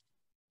it's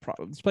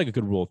like a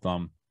good rule of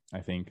thumb, I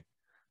think.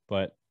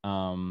 But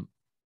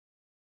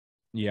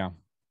yeah,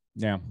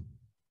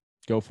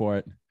 go for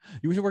it.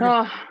 You should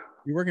work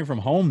You're working from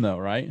home though,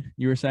 right?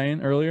 You were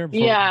saying earlier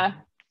before. Yeah.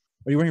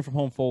 Are you working from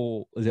home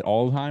full? Is it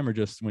all the time or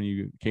just when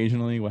you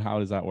occasionally? How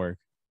does that work?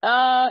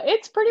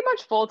 It's pretty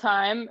much full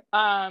time.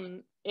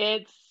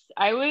 It's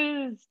I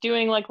was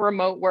doing like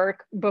remote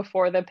work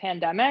before the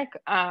pandemic.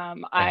 Oh,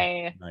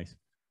 nice.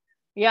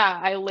 Yeah,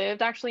 I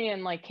lived actually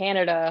in like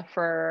Canada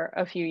for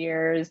a few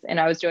years and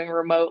I was doing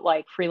remote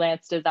like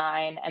freelance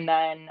design and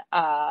then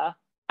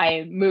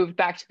I moved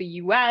back to the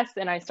US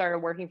and I started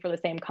working for the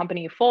same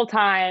company full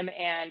time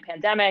and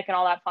pandemic and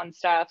all that fun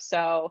stuff.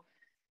 So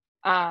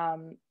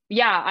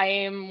yeah, I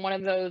am one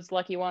of those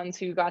lucky ones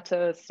who got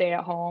to stay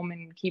at home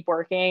and keep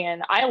working.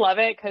 And I love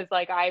it because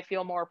like I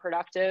feel more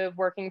productive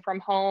working from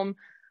home.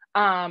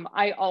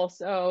 I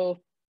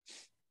also,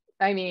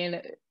 I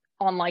mean,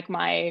 on like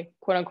my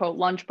quote unquote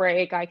lunch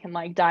break, I can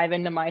like dive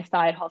into my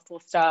side hustle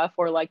stuff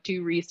or like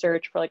do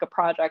research for like a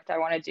project I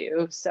want to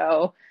do.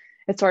 So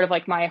it's sort of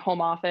like my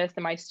home office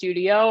and my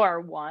studio are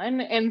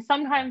one. And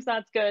sometimes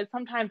that's good.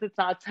 Sometimes it's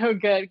not so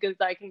good because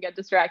I can get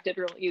distracted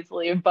real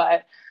easily.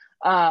 But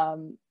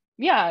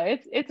yeah,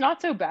 it's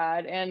not so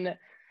bad. And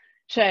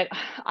shit,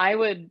 I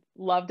would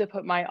love to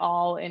put my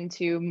all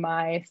into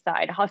my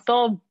side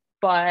hustle,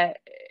 but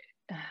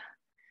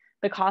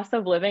the cost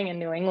of living in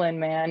New England,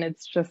 man,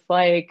 it's just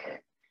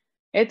like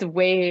it's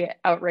way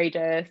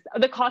outrageous.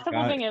 The cost of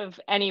God. living of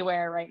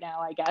anywhere right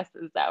now, I guess,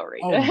 is Oh my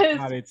outrageous.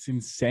 God, it's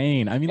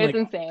insane. I mean, It's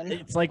like, insane.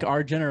 it's like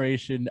our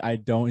generation, I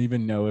don't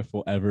even know if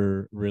we'll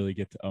ever really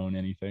get to own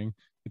anything.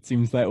 It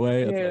seems that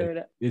way. It's like,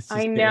 Dude, it's I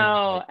just getting like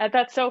know.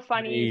 That's so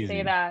funny you say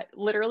crazy. that.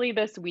 Literally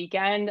this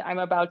weekend, I'm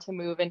about to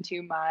move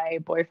into my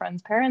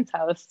boyfriend's parents'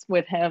 house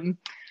with him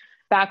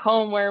back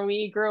home where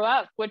we grew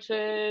up, which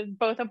is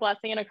both a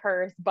blessing and a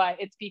curse, but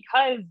it's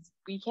because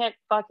we can't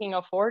fucking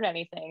afford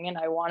anything and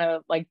I want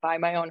to like buy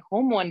my own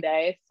home one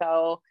day.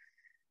 So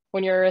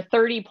when you're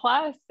 30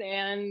 plus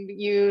and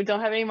you don't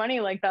have any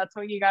money, like that's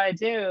what you got to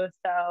do.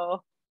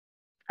 So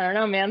I don't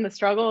know, man, the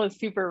struggle is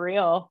super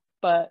real,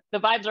 but the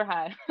vibes are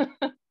high.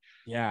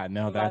 Yeah,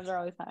 no, The vibes are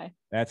always high.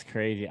 that's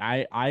crazy.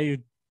 I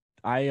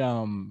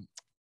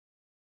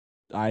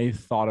I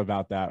thought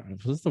about that.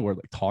 Was this the word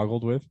like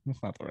toggled with?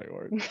 That's not the right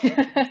word.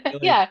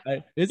 Yeah,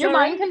 Is your that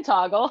mind right? can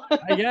toggle.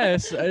 I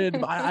guess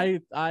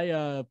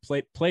I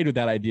played with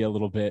that idea a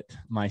little bit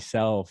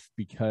myself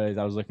because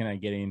I was looking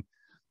at getting.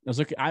 I was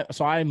looking.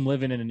 So I'm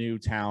living in a new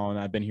town.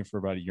 I've been here for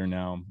about a year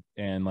now,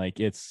 and like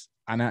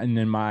and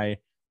then my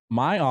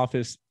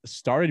office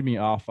started me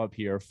off up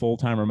here full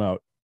time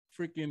remote.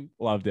 Freaking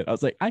loved it. I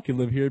was like, I could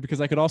live here because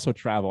I could also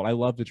travel. I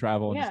love to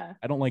travel and just Yeah.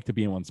 I don't like to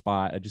be in one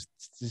spot. It's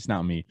just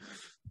not me.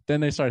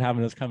 Then they started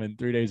having us come in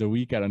 3 days a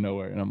week out of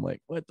nowhere, and I'm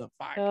like, what the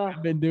fuck? Ugh.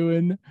 I've been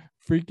doing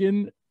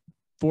freaking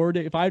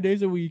 5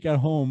 days a week at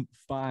home,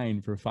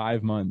 fine for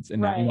 5 months,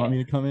 and now you want Right.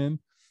 me to come in?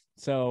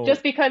 So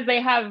Just because they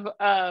have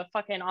a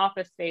fucking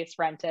office space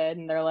rented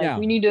and they're like, yeah,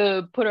 we need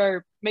to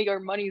make our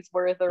money's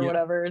worth or yeah,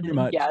 whatever. pretty And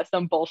much. yeah,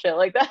 some bullshit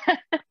like that.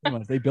 Pretty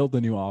much. They built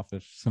a new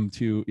office, some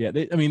two. Yeah,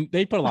 I mean,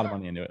 they put a lot of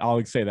money into it.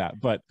 I'll say that,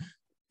 but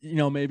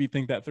maybe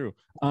think that through.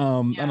 I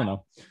don't Yeah.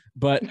 know,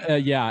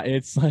 but yeah,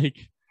 it's like,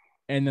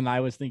 and then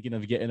I was thinking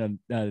of getting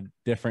a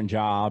different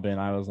job, and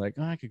I was like,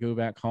 oh, I could go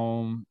back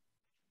home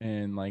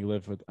and like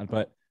live with,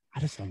 but I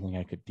just don't think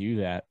I could do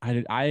that.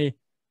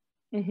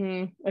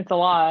 It's a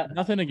lot.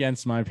 Nothing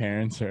against my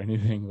parents or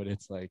anything, but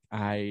it's like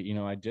I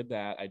did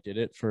that.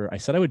 I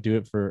said I would do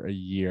it for a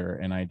year,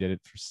 and I did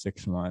it for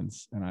 6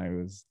 months, and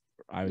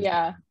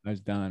Yeah. I was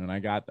done, and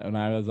when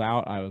I was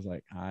out, I was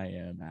like, I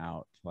am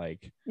out.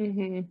 Like,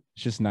 hmm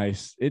it's just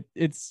nice.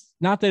 It's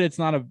not that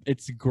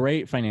it's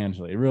great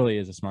financially. It really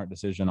is a smart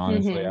decision.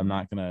 Honestly, hmm I'm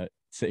not gonna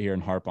sit here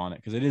and harp on it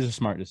because it is a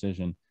smart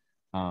decision.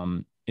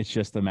 It's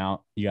just the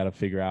amount you got to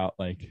figure out,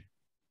 like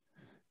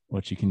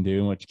what you can do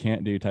and what you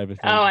can't do, type of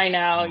Oh, thing. I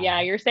know. Yeah.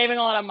 You're saving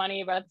a lot of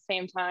money, but at the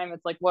same time,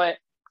 it's like, what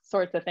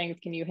sorts of things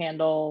can you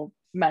handle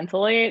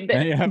mentally?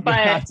 Yeah, But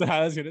that's what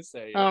I was gonna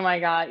say. Yeah. oh my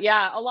God.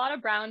 Yeah. A lot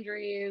of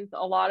boundaries,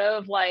 a lot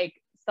of like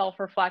self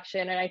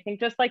reflection. And I think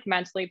just like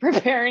mentally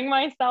preparing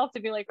myself to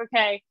be like,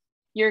 okay,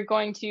 you're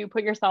going to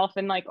put yourself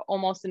in like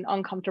almost an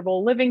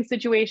uncomfortable living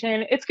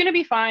situation. It's going to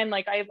be fine.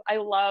 Like I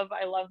love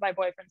my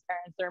boyfriend's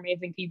parents. They're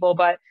amazing people,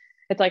 but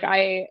it's like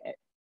I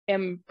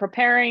am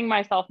preparing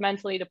myself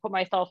mentally to put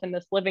myself in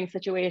this living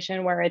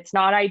situation where it's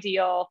not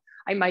ideal.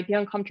 I might be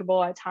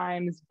uncomfortable at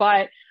times,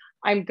 but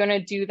I'm going to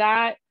do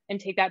that and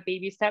take that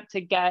baby step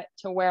to get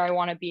to where I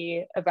want to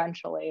be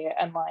eventually.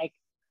 And like,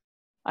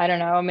 I don't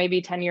know,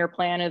 maybe 10-year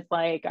plan is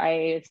like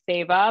I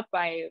save up,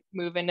 I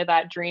move into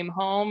that dream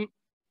home,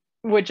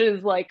 which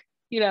is like,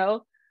 you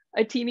know,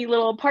 a teeny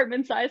little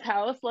apartment size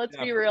house. Let's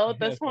Yeah, be real at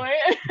yeah, this point.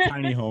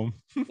 tiny home.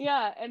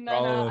 Yeah. And For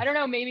then all I of don't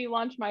know, maybe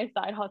launch my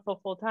side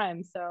hustle full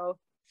time. So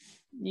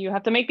you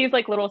have to make these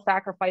like little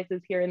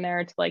sacrifices here and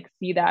there to like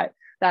see that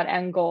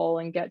end goal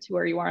and get to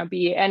where you want to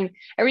be. And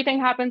everything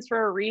happens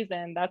for a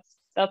reason.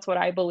 That's what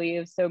I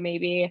believe. So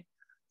maybe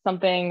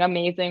something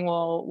amazing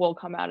will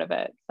come out of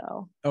it.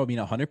 So I mean,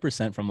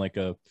 100% from like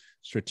a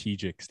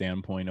strategic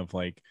standpoint of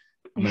like,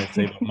 I'm gonna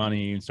save up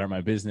money and start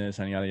my business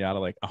and yada yada.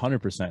 Like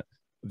 100%.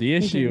 The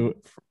issue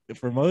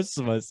for most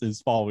of us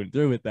is following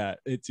through with that.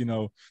 It's, you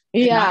know,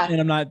 Yeah.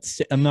 and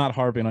I'm not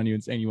harping on you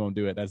and saying you won't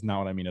do it. That's not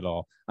what I mean at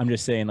all. I'm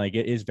just saying, like,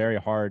 it is very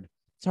hard.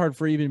 It's hard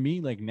for even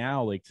me, like,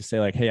 now, like, to say,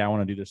 like, hey, I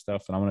want to do this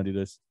stuff and I want to do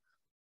this,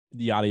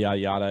 yada yada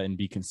yada, and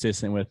be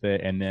consistent with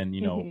it. And then,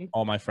 you know,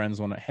 all my friends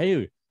want to,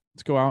 hey,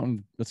 let's go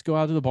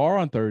out to the bar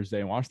on Thursday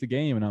and watch the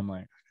game. And I'm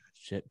like,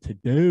 shit to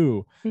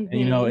do. And,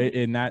 you know,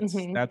 and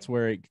that's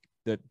where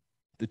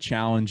the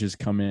challenges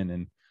come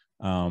in.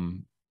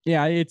 And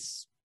yeah,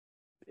 it's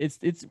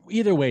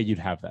either way you'd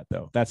have that,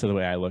 though. That's the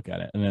way I look at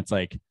it. And it's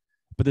like,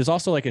 but there's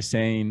also like a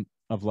saying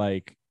of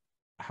like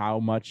how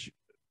much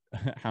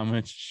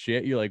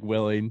shit you're like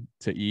willing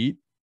to eat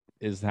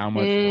is how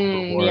much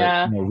you'll reward,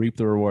 Yeah. you know, reap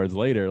the rewards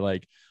later.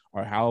 Like,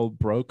 or how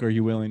broke are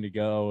you willing to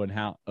go, and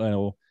how,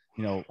 you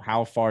know,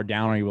 how far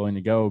down are you willing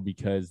to go,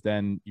 because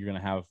then you're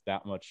gonna have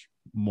that much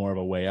more of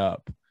a way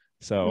up.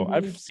 So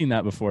I've seen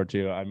that before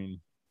too. I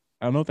mean,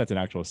 I don't know if that's an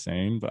actual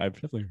saying, but I've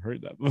definitely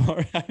heard that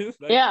before.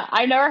 Yeah,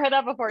 I never heard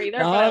that before either,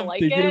 but I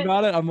like thinking it.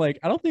 about it, I'm like,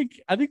 I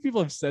think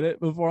people have said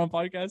it before on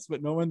podcasts,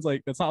 but no one's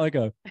like, that's not like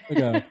a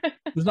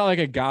there's not like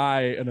a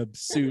guy in a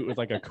suit with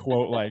like a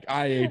quote like,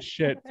 I ate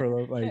shit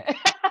for like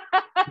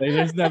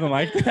there's nothing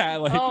like that.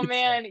 Like, oh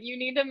man, you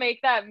need to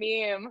make that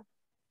meme,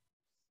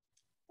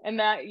 and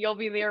that you'll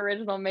be the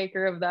original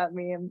maker of that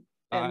meme,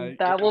 and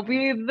that will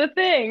be the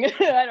thing.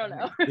 I don't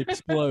know.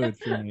 Explode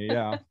for me.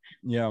 Yeah.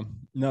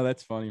 No,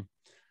 that's funny.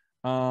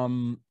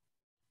 You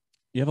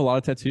have a lot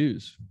of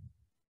tattoos,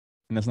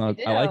 and that's not,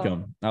 I like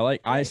them.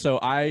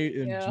 I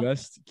am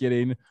just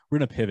getting, we're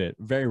gonna pivot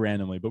very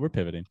randomly, but we're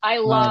pivoting. I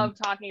love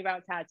talking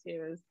about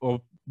tattoos.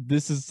 Well,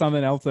 this is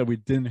something else that we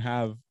didn't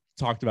have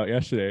talked about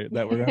yesterday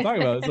that we're gonna talk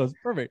about, so it's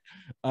perfect.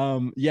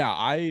 Yeah,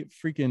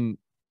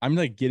 I'm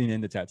like getting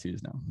into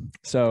tattoos now.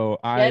 So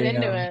get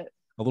into it.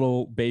 A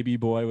little baby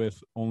boy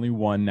with only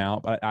one now,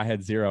 but I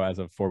had 0 as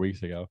of 4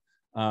 weeks ago.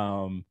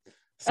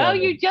 So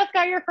you just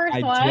got your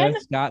first one? I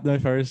just got the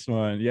first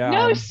one. Yeah.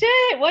 No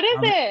shit. What is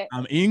it?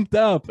 I'm inked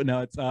up.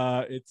 No,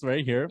 it's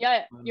right here.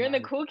 Yeah, you're in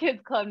the cool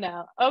kids club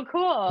now. Oh,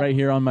 cool. Right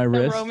here on my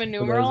wrist. Roman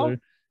numerals.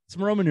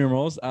 Some Roman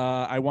numerals.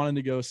 I wanted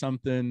to go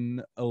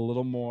something a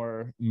little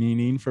more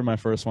meaning for my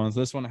first one. So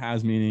this one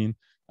has meaning.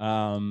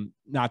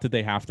 Not that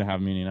they have to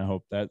have meaning. I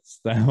hope that's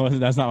not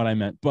what I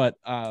meant. But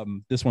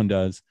this one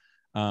does.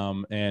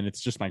 And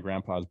it's just my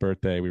grandpa's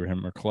birthday.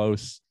 We're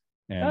close.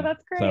 And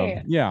that's great.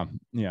 So, yeah.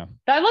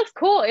 That looks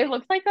cool. It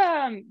looks like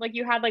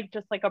you had like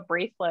just like a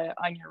bracelet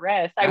on your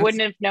wrist. I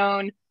wouldn't have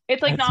known.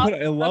 It's like not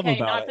what I love about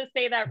not it. To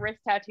say that wrist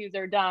tattoos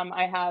are dumb.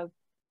 I have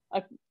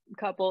a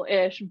couple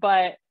ish,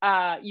 but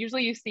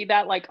usually you see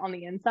that like on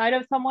the inside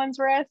of someone's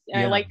wrist,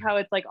 and I like how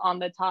it's like on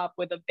the top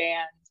with a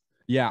band.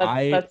 Yeah,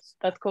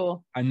 that's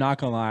cool. I'm not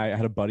gonna lie. I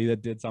had a buddy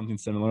that did something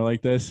similar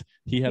like this.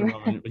 He had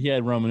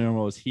Roman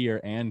numerals here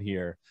and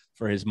here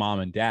for his mom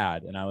and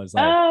dad, and I was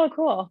like, oh,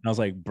 cool. I was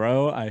like,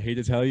 bro, I hate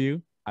to tell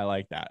you, I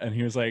like that. And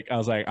he was like, I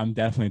was like, I'm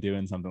definitely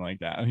doing something like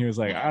that. And he was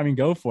like, I mean,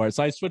 go for it.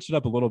 So I switched it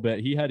up a little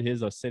bit. He had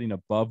his sitting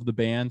above the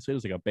band, so it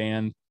was like a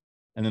band,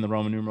 and then the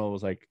Roman numeral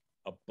was like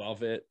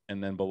above it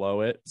and then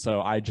below it.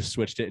 So I just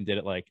switched it and did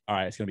it like, all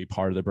right, it's gonna be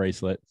part of the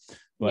bracelet.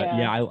 But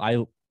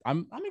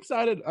I'm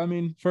excited. I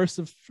mean, first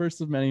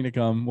of many to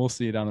come. We'll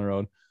see down the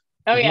road.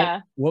 Oh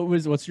yeah.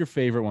 What's your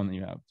favorite one that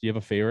you have? Do you have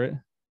a favorite?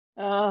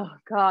 Oh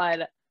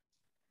God.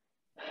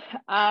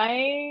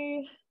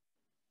 I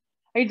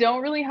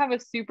don't really have a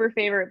super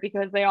favorite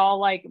because they all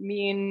like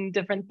mean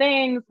different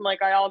things.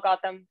 Like I all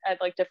got them at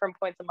like different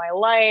points in my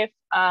life.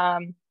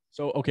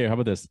 So okay, how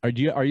about this? Are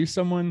you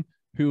someone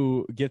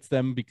who gets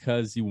them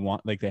because you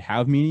want, like, they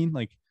have meaning,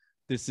 like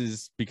this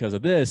is because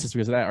of this, this is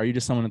because of that? Are you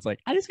just someone that's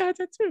like, I just got a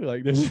tattoo,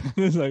 like this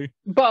like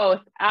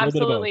both?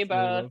 Absolutely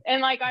both.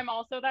 And like I'm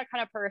also that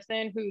kind of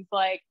person who's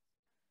like,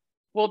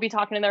 will be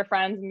talking to their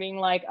friends and being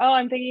like, oh,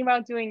 I'm thinking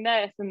about doing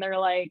this, and they're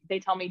like, they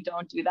tell me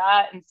don't do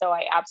that, and so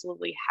I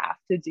absolutely have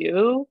to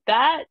do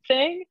that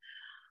thing.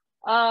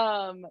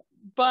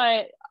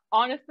 But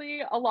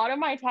honestly, a lot of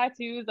my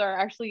tattoos are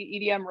actually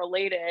EDM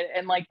related,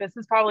 and like this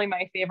is probably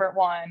my favorite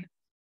one.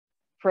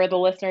 For the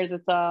listeners,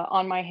 it's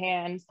on my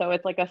hand, so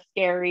it's like a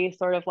scary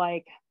sort of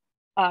like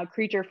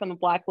creature from the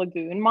Black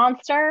Lagoon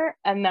monster,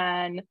 and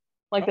then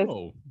like this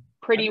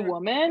pretty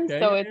woman. Okay,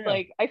 so it's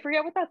like, I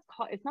forget what that's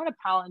called. It's not a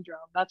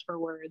palindrome, that's for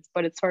words,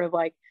 but it's sort of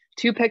like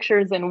 2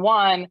 pictures in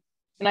one.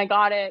 And I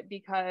got it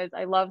because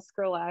I love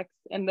Skrillex,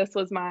 and this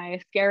was my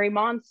scary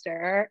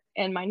monster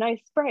and my nice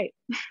Sprite.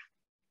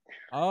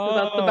 Oh, so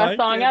that's the best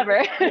song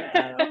ever.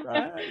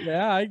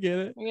 Yeah, I get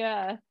it.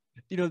 Yeah.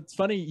 You know, it's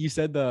funny you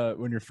said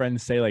when your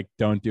friends say like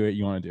don't do it,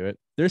 you want to do it.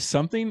 There's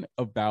something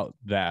about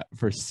that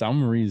for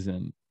some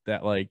reason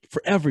that, like,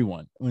 for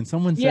everyone, when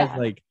someone says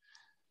like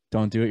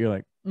don't do it, you're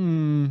like,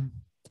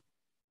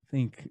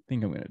 think I'm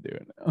gonna do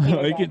it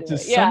now. Like it's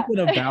just something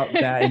about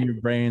that in your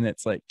brain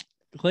that's like,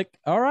 click,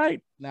 all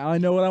right, now I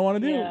know what I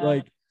want to do.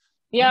 Like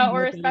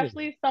or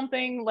especially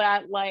something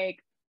that like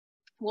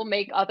will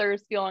make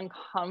others feel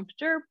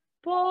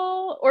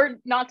uncomfortable, or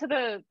not to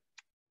the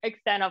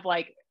extent of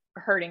like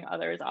hurting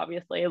others,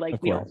 obviously. Like,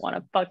 Of we don't course. want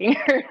to fucking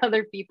hurt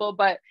other people,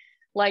 but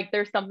like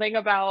there's something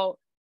about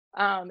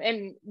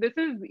and this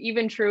is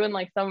even true in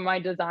like some of my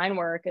design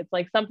work. It's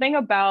like something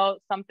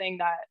about something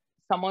that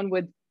someone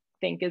would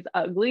think is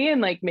ugly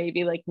and like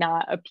maybe like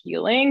not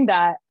appealing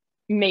that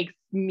makes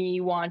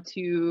me want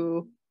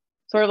to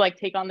sort of like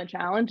take on the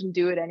challenge and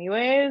do it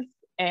anyways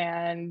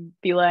and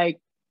be like,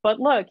 but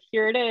look,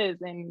 here it is,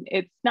 and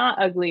it's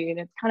not ugly and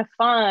it's kind of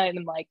fun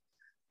and like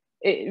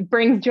it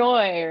brings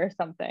joy or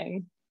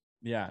something.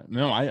 Yeah,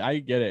 no, I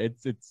get it.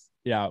 It's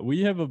yeah,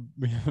 we have a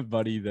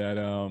buddy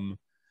that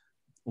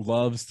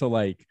loves to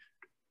like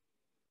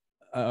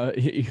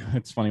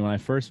it's funny, when I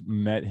first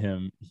met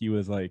him, he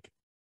was like,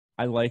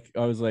 I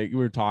was like, we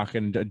were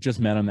talking, just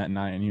met him that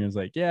night, and he was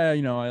like, yeah,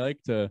 you know,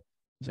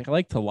 he's like, I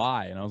like to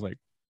lie. And I was like,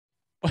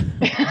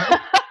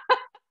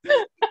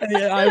 and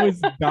I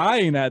was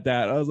dying at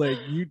that. I was like,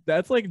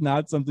 that's like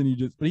not something you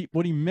just, but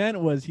what he meant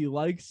was he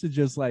likes to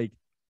just like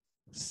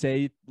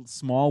say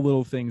small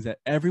little things that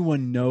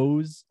everyone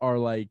knows are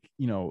like,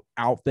 you know,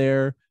 out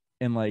there.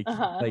 And like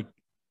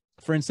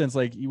for instance,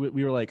 like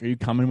we were like, are you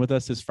coming with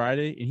us this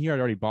Friday? And he had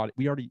already bought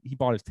it. He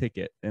bought his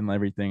ticket and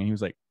everything. And he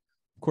was like,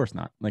 of course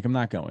not. Like, I'm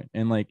not going.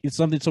 And like, it's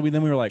something. So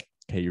then we were like,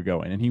 okay, you're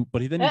going. And then he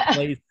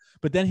plays,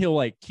 but then he'll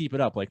like keep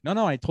it up. Like,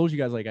 no, I told you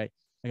guys, like, I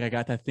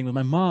got that thing with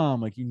my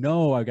mom. Like, you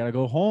know, I got to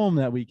go home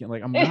that weekend.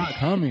 Like, I'm not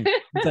coming.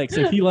 It's like,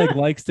 so he like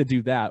likes to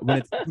do that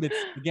when it's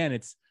again,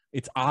 it's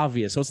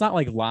obvious. So it's not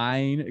like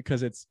lying,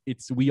 because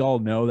we all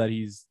know that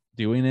he's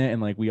doing it.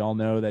 And like, we all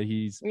know that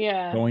he's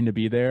Yeah. going to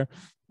be there.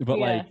 But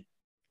Yeah. like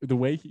the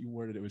way he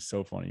worded it was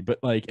so funny. But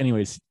like,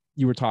 anyways,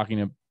 you were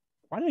talking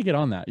why did I get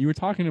on that? You were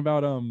talking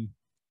about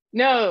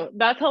No,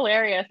 that's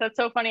hilarious. That's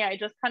so funny. I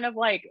just kind of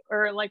like,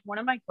 or like one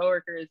of my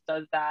coworkers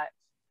does that.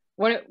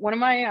 One of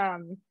my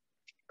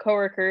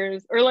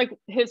coworkers, or like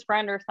his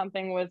friend or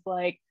something, was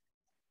like,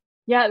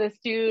 yeah, this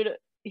dude,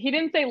 he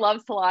didn't say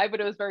loves to lie, but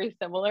it was very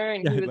similar.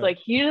 And yeah, he was like,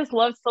 he just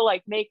loves to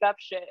like make up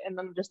shit and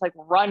then just like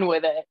run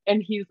with it.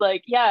 And he's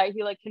like, yeah,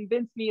 he like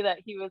convinced me that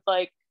he was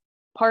like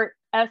part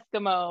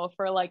Eskimo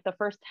for like the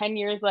first 10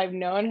 years that I've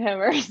known him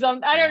or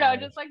something. I don't know,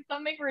 just like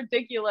something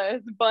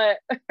ridiculous. But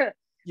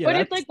yeah, but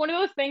it's like one of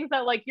those things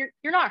that like you're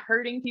not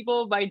hurting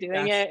people by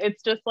doing it.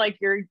 It's just like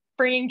you're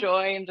bringing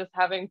joy and just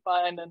having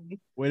fun. And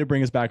way to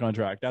bring us back on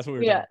track. That's what we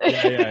were yeah.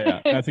 talking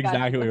about. Yeah. That's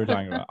exactly what we were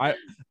talking about. I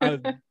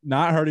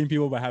not hurting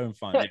people but having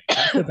fun. Yeah,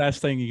 that's the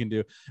best thing you can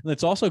do. And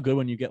it's also good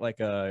when you get like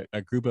a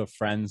group of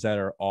friends that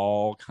are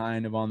all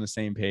kind of on the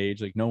same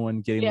page. Like, no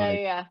one getting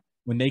Yeah.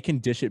 when they can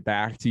dish it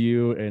back to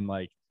you, and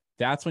like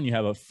that's when you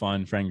have a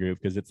fun friend group,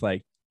 because it's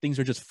like things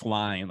are just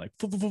flying, like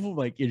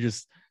you're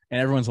just, and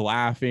everyone's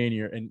laughing.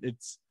 And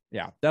it's,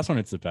 yeah, that's when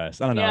it's the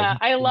best. I don't know. Yeah,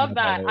 I love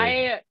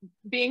that.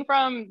 Being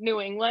from New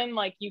England,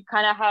 like you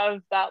kind of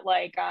have that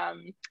like I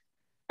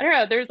don't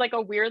know, there's like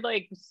a weird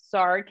like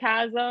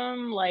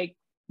sarcasm, like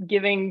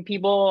giving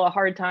people a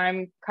hard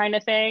time kind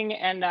of thing.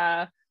 And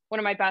one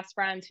of my best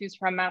friends who's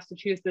from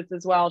Massachusetts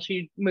as well,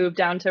 she moved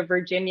down to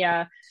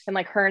Virginia, and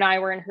like her and I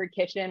were in her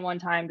kitchen one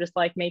time just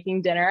like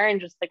making dinner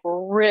and just like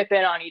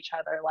ripping on each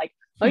other, like,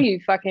 oh, you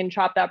fucking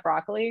chopped that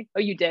broccoli? Oh,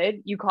 you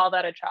did? You call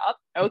that a chop?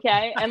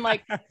 Okay. And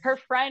like her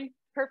friend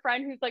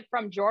who's like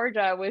from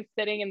Georgia was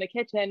sitting in the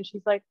kitchen.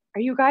 She's like,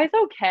 are you guys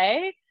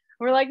okay?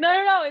 We're like,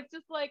 no, it's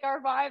just like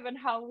our vibe and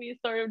how we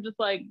sort of just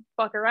like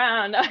fuck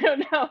around. I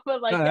don't know,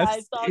 but like, yeah,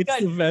 it's all it's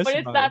good. But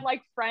it's vibe. that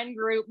like friend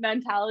group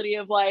mentality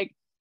of like,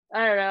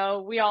 I don't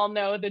know, we all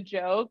know the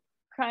joke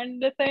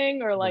kind of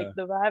thing, or like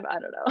the vibe. I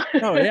don't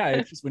know. Oh yeah,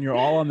 it's just when you're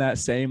all on that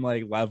same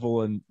like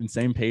level and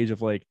same page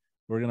of like,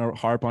 we're gonna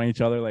harp on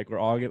each other. Like, we're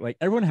all like,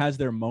 everyone has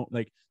their moment.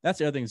 Like, that's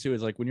the other thing too,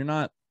 is like when you're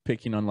not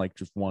picking on like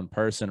just one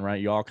person,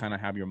 right? You all kind of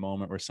have your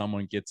moment where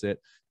someone gets it.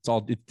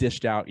 It's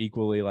dished out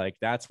equally. Like,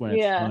 that's when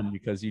it's fun,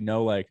 because you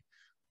know, like,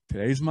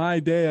 today's my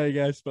day, I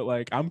guess, but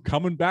like, I'm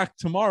coming back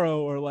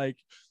tomorrow. Or like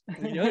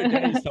the other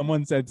day,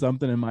 someone said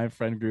something in my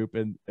friend group,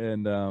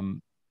 and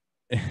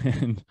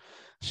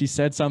she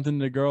said something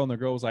to the girl, and the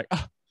girl was like,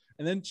 ah.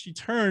 And then she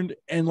turned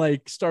and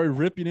like started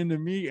ripping into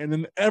me, and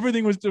then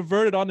everything was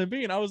diverted onto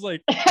me. And I was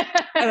like,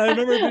 and I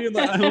remember being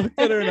like, I looked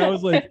at her and I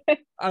was like,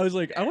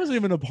 I wasn't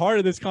even a part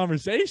of this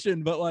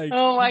conversation, but like,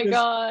 oh my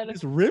God, you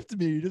just ripped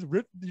me. You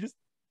just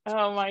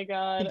oh my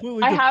God,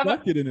 completely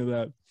deflected into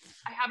that.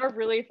 I have a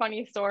really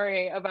funny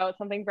story about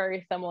something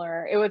very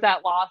similar. It was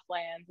at Lost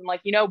Lands, and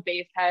like, you know,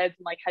 bass heads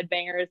and like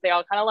headbangers, they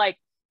all kind of like,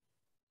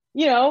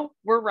 you know,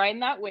 we're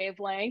riding that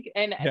wavelength,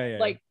 and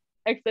like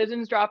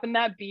Excision's dropping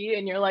that beat,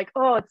 and you're like,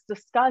 oh, it's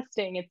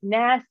disgusting, it's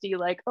nasty,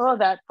 like, oh,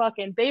 that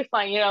fucking bass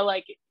line, you know,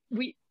 like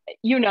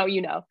you know.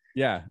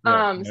 Yeah.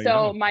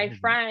 So my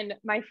friend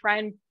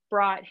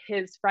brought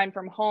his friend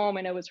from home,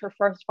 and it was her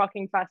first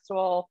fucking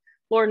festival.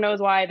 Lord knows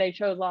why they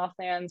chose Lost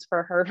Lands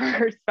for her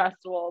first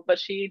festival, but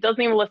she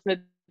doesn't even listen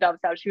to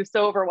dubstep. She was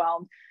so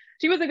overwhelmed.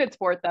 She was a good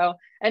sport though.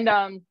 And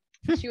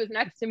she was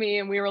next to me,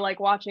 and we were like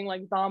watching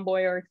like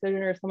Zomboy or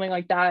Excision or something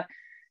like that.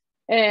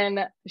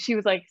 And she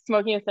was like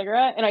smoking a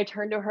cigarette, and I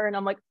turned to her and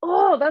I'm like,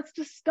 oh, that's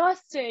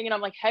disgusting. And I'm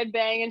like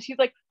headbang, and she's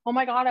like, oh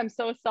my God, I'm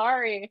so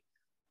sorry.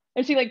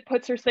 And she like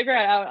puts her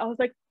cigarette out. I was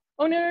like,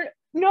 oh no,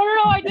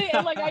 I didn't.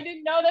 And like, I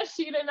didn't know that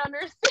she didn't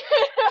understand.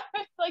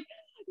 Like,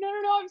 no,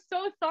 I'm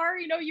so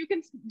sorry. No, you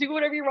can do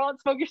whatever you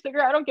want, smoke your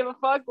cigarette. I don't give a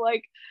fuck.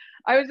 Like,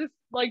 I was just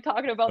like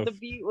talking about the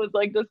beat was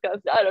like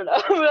disgusting. I don't know.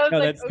 I was No,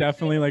 like, that's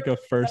definitely like a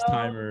first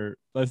timer.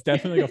 That's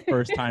definitely like a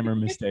first timer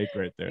mistake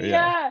right there.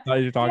 Yeah.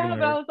 You're talking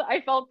but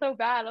I felt so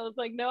bad. I was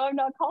like, no, I'm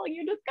not calling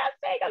you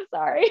disgusting. I'm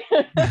sorry.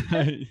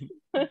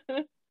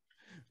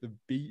 The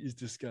beat is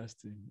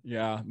disgusting.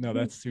 Yeah, no,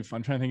 that's too fun.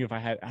 I'm trying to think if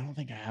I don't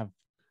think I have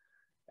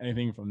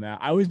anything from that.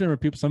 I always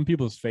remember some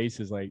people's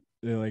faces, like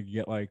they like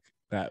get like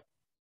that.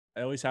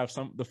 I always have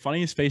the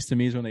funniest face to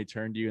me is when they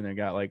turn to you and they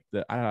got like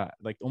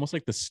like almost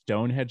like the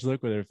Stonehenge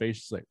look where their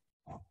face is like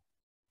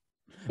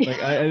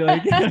I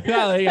like,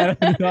 I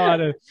don't know how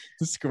to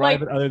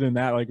describe it other than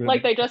that.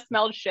 Like they just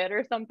smelled shit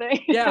or something.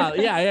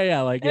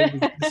 Yeah. Like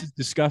this is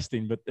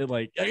disgusting, but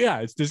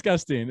it's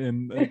disgusting,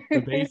 and the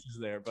base is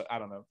there. But I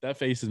don't know. That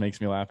face makes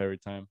me laugh every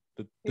time.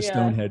 The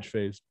Stonehenge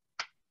face.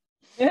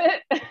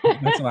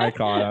 That's what I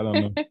call it. I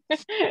don't know.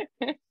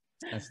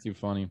 That's too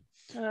funny.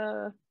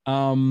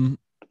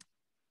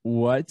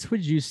 What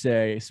would you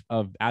say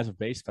as of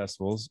bass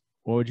festivals?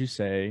 What would you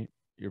say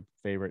your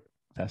favorite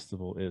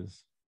festival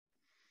is?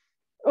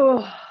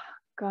 Oh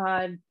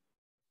God.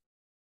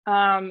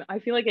 I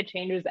feel like it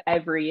changes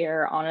every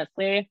year,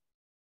 honestly.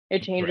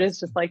 It changes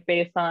just like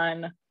based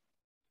on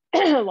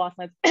Lost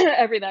Lands,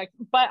 everything.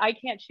 But I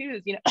can't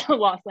choose,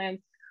 Lost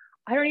Lands.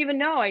 I don't even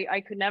know.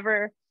 I could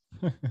never.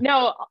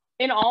 No,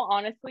 in all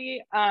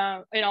honesty,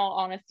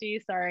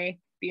 sorry,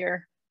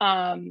 beer.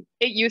 It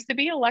used to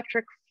be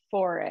Electric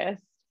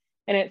Forest,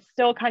 and it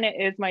still kind of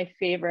is my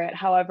favorite.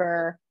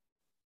 However,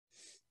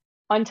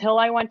 until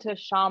I went to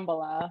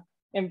Shambhala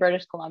in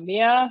British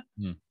Columbia,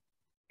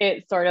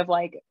 it sort of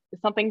like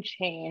something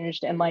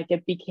changed, and like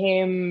it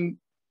became,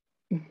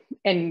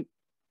 and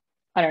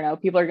I don't know,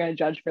 people are going to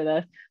judge for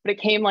this, but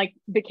it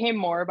became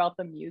more about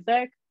the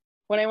music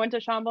when I went to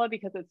Shambhala,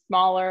 because it's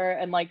smaller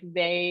and like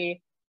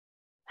they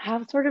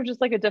have sort of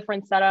just like a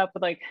different setup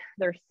with like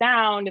their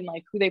sound and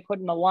like who they put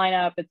in the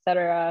lineup,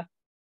 etc.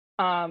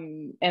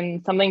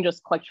 And something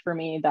just clicked for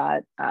me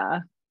that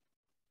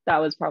that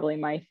was probably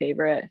my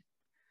favorite.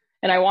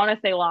 And I want to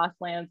say Lost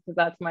Lands because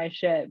that's my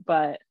shit,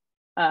 but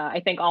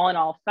I think all in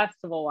all,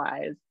 festival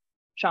wise,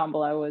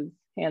 Shambhala was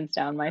hands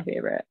down my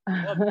favorite.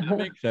 Well, that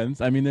makes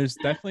sense. I mean, there's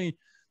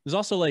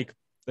also like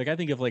I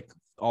think of like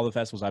all the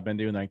festivals I've been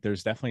doing, like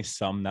there's definitely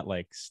some that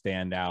like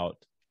stand out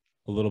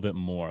a little bit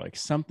more. Like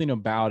something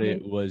about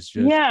it was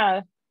just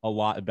a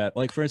lot better.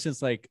 Like for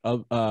instance, like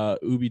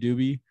Ooby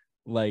Dooby,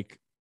 like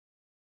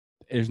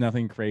there's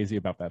nothing crazy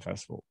about that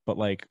festival, but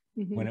like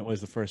when it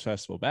was the first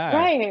festival back,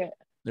 right,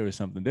 there was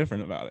something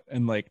different about it,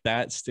 and like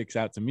that sticks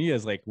out to me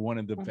as like one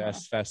of the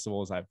best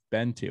festivals I've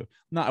been to.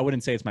 I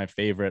wouldn't say it's my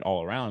favorite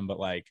all around, but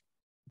like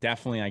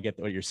definitely I get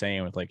what you're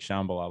saying with like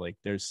Shambhala. Like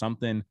there's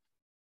something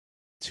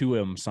to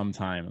him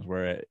sometimes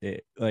where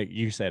it like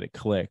you said, it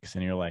clicks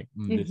and you're like,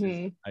 this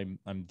is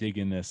I'm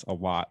digging this a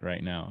lot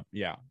right now.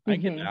 Yeah, I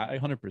get that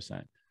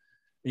 100%.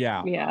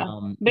 Yeah.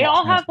 They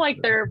all have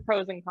like their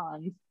pros and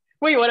cons.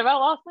 Wait, what about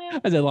Lost Lands?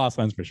 I said Lost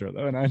Lands for sure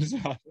though, and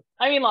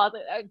I mean Lost.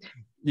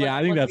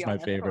 I think that's my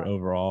favorite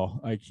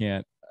overall. I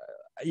can't.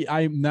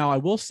 I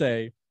will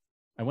say,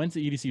 I went to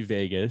EDC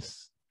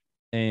Vegas,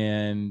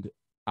 and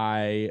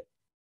I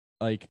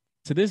like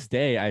to this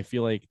day I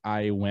feel like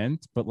I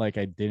went, but like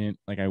I didn't.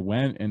 Like I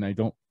went and I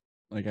don't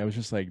like I was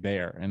just like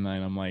there, and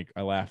then I'm like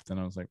I left, and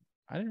I was like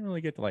I didn't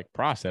really get to like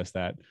process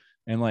that,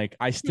 and like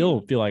I still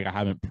feel like I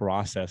haven't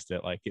processed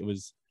it. Like it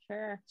was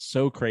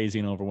so crazy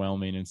and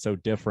overwhelming and so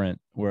different.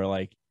 Where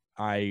like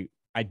I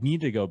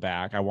need to go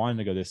back. I wanted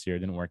to go this year, it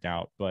didn't work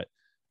out, but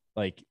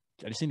like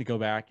I just need to go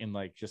back and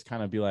like just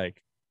kind of be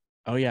like,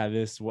 oh yeah,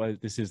 this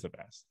is the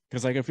best,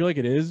 because like I feel like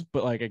it is,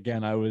 but like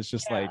again I was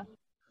just like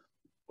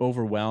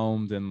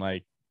overwhelmed and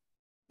like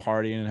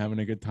partying and having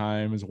a good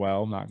time as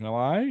well, not gonna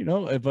lie,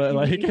 but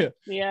like then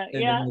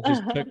it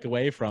just took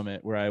away from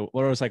it where it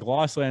was like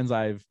Lost Lands,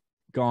 I've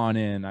gone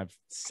in, I've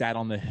sat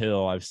on the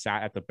hill, I've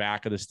sat at the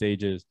back of the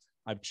stages,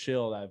 I've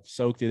chilled, I've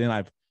soaked it in,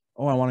 I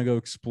want to go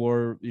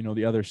explore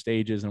the other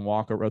stages and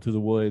walk around through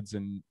the woods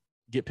and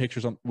get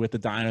pictures with the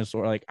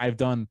dinosaur. Like I've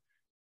done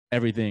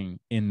everything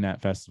in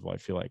that festival. I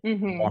feel like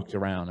walked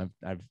around,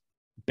 I've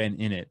been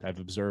in it, I've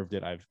observed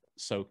it, I've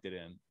soaked it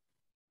in.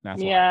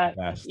 That's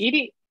why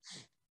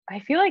I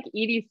feel like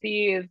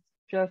EDC is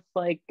just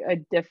like a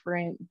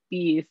different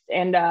beast,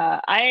 and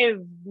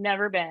I've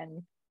never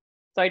been,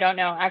 so I don't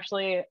know.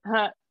 Actually,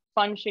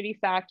 fun shitty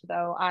fact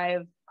though,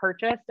 I've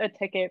purchased a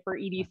ticket for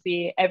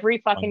EDC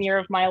every fucking year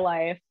of my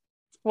life.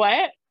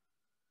 What?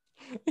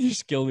 You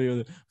just killed me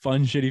with a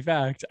fun shitty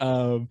fact.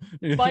 Fun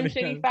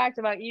shitty fact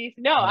about EDC.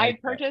 No, I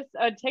purchased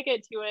a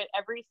ticket to it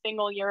every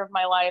single year of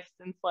my life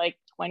since like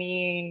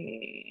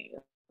 20,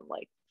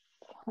 like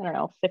I don't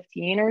know,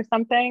 15 or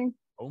something.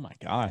 Oh my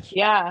gosh.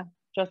 Yeah,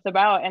 just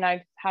about. And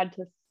I've had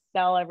to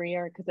sell every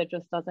year because it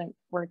just doesn't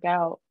work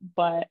out.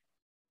 But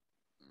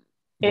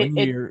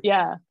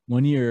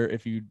one year,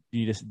 if you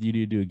need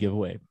to do a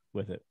giveaway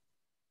with it.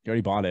 You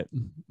already bought it.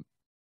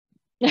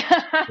 Do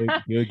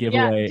a Yeah,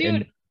 giveaway dude.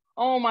 and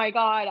Oh my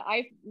God.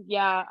 I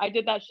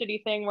did that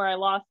shitty thing where I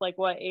lost like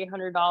what,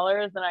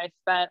 $800 and I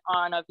spent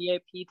on a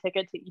VIP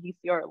ticket to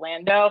EDC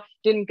Orlando.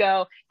 Didn't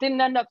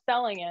end up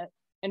selling it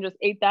and just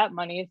ate that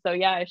money. So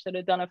yeah, I should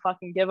have done a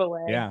fucking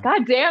giveaway. yeah,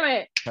 God damn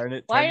it.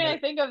 turn Why didn't I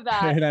think of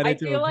that? that I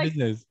into a feel like,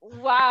 business.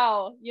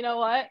 wow, you know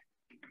what?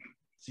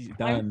 She's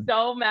I'm done.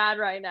 so mad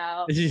right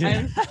now.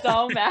 I'm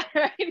so mad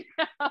right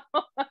now.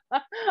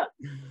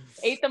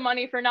 Ate the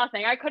money for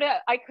nothing. I could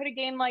have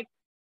gained like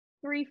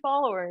 3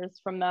 followers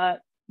from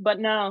that, but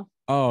no.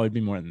 Oh, it'd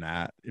be more than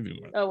that.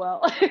 Oh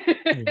well.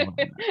 It'd be more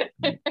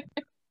than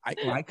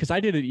that. Because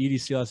I did an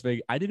EDC Las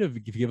Vegas. I did a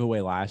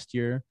giveaway last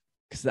year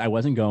because I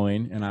wasn't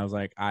going, and I was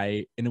like,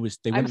 and it was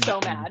they I'm wouldn't so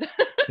let me, mad.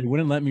 they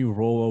wouldn't let me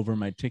roll over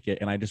my ticket,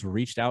 and I just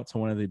reached out to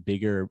one of the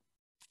bigger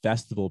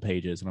festival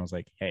pages, and I was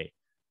like, hey,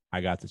 I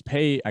got this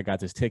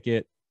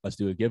ticket. Let's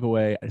do a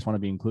giveaway. I just want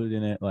to be included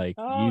in it. Like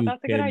Oh,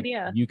 that's a good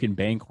idea. you can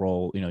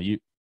bankroll.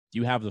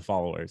 You have the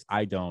followers.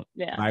 I don't.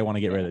 Yeah. I want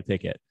to get rid of the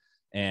ticket,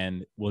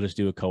 and we'll just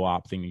do a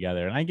co-op thing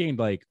together. And I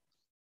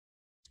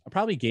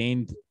probably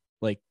gained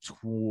like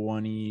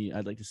 20.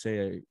 I'd like to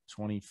say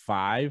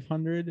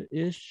 2,500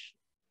 ish.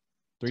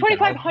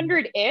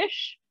 2,500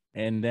 ish.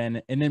 And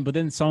then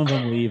some of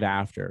them leave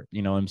after.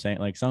 You know what I'm saying?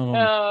 Like some of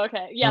them. Oh,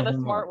 okay. Yeah, the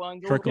smart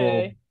ones.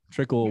 Okay.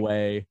 Trickle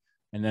away,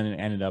 and then it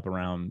ended up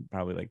around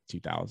probably like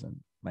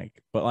 2,000.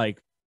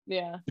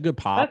 Yeah, a good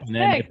pop. That's And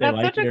then sick.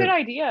 That's such a good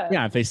idea.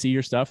 Yeah, if they see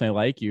your stuff and they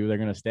like you, they're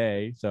gonna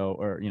stay. So,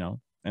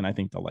 and I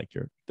think they'll like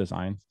your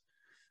designs.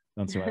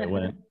 Don't see why they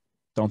wouldn't.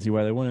 Don't see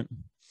why they wouldn't.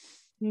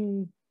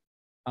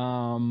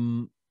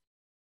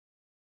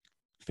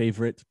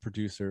 Favorite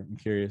producer? I'm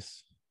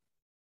curious.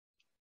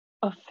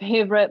 A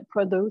favorite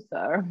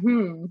producer?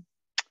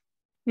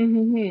 I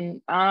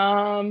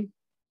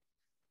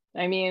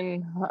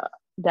mean,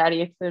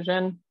 Daddy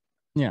Excision.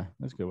 Yeah,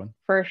 that's a good one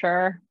for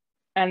sure.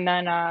 And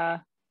then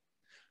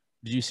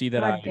did you see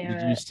that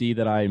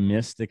I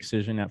missed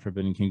Excision at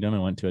Forbidden Kingdom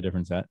and went to a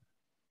different set?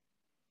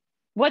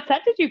 What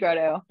set did you go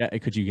to? Yeah,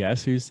 could you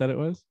guess whose set it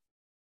was?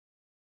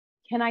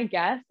 Can I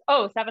guess?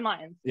 Oh, Seven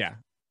Lions. Yeah.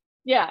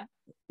 Yeah.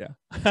 Yeah.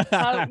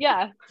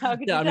 Yeah. How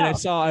could you I mean, I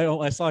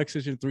saw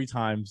Excision 3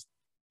 times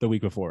the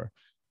week before.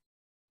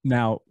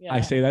 Now,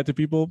 I say that to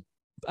people,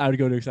 I would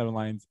go to Seven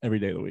Lions every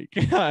day of the week.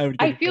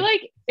 I feel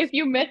like if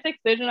you miss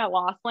Excision at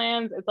Lost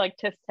Lands, it's like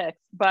tis.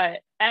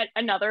 But at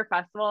another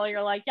festival,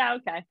 you're like, yeah,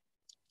 okay.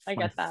 I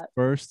get that.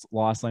 First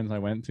Lost Lands I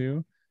went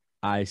to,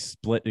 I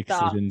split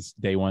Excision's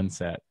day 1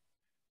 set,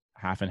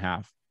 half and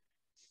half.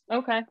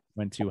 Okay.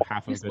 Went to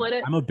half of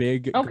it. I'm a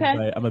big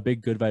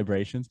Good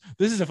Vibrations.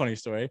 This is a funny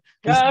story.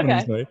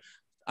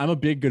 I'm a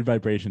big Good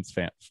Vibrations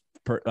fan.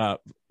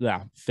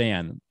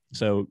 Fan.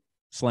 So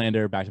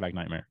Slander, Back to Back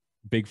Nightmare.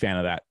 Big fan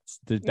of that.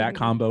 That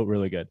combo,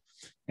 really good.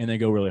 And they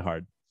go really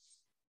hard.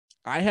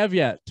 I have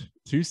yet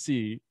to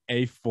see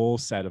a full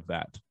set of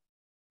that.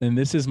 And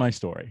this is my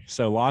story.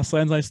 So Lost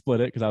Lands, I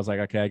split it because I was like,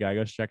 okay, I gotta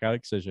go check out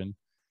Excision.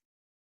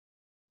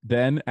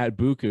 Then at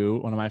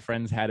Buku, one of my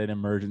friends had an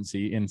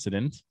emergency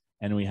incident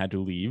and we had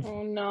to leave.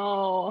 Oh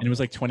no. And it was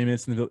like 20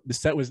 minutes. The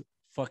set was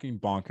fucking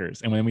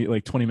bonkers. And when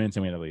we 20 minutes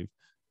and we had to leave.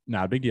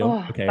 Not a big deal.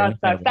 Oh, okay.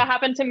 That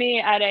happened to me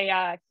at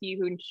a He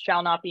Who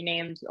Shall Not Be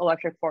Named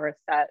Electric Forest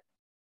set.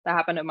 That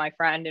happened to my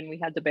friend and we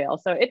had to bail.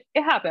 So it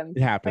happens.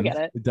 It happens. I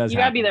get it. It does. You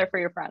gotta be there for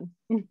your friend.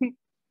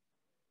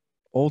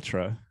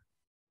 Ultra.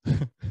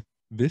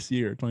 This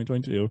year,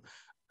 2022,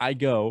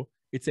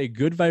 it's a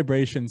Good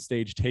Vibration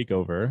stage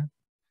takeover.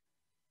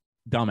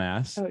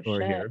 Dumbass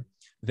over here.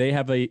 They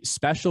have a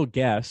special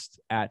guest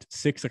at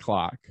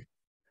 6:00.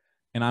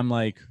 And I'm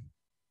like,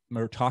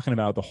 we're talking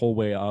about the whole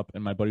way up.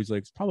 And my buddy's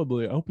like, I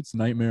hope it's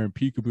Nightmare and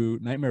Peekaboo.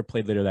 Nightmare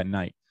played later that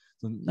night.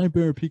 So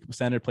Nightmare and Peekaboo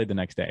Standard played the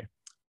next day.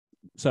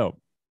 So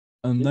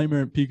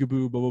Nightmare and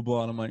Peekaboo, blah, blah,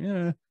 blah. And I'm like,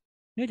 yeah,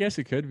 I guess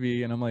it could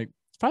be. And I'm like,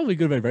 it's probably a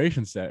Good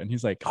Vibration set. And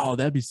he's like, oh,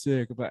 that'd be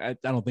sick. But I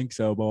don't think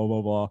so. Blah,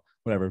 blah, blah,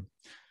 whatever.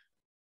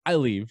 I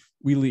leave.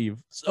 We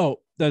leave.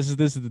 So this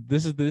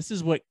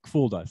is what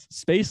fooled us.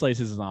 Space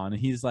Laces is on.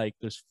 And he's like,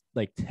 there's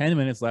like 10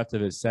 minutes left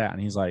of his set. And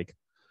he's like,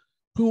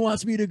 who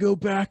wants me to go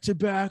back to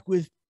back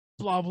with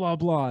blah, blah,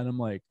 blah. And I'm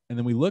like, and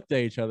then we looked at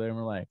each other and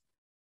we're like,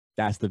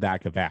 that's the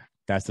back to back.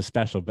 That's the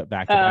special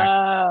back to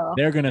back.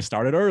 They're going to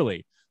start it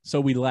early.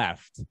 So we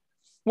left.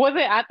 Was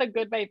it at the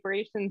Good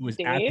Vibration stage? It was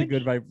at the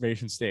Good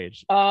Vibration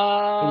stage.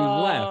 Oh. So we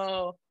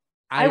left.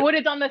 I would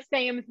have done the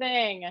same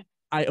thing.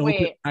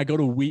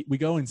 We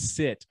go and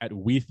sit at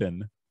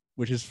Weathen,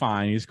 which is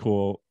fine. He's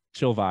cool.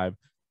 Chill vibe.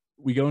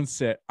 We go and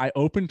sit. I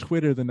open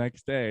Twitter the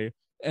next day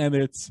and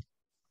it's,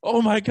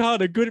 oh my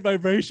God, a Good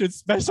Vibration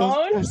special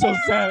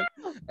set.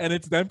 And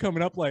it's them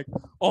coming up like,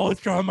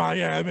 Ultra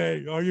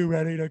Miami, are you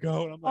ready to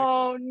go? And I'm like,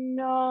 oh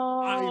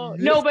no.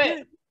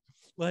 But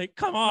like,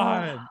 come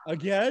on.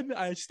 Again?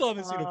 I still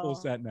haven't seen a full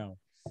set now.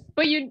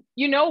 But you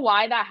know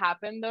why that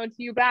happened though to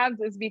you,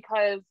 Babs, is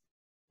because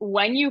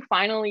when you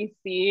finally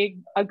see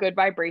a Good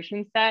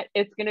Vibration set,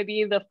 it's going to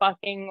be the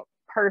fucking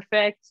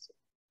perfect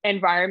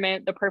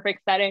environment, the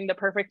perfect setting, the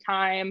perfect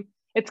time.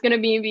 it's gonna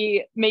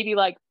be maybe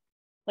like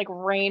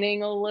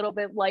raining a little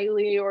bit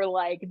lightly, or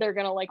like they're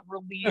gonna like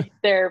release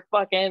their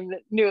fucking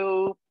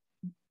new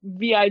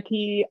VIP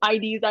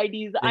IDs. I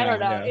don't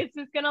know. Yeah. It's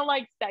just gonna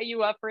like set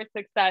you up for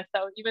success.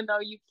 So even though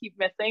you keep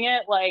missing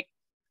it, like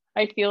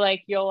I feel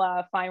like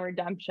you'll find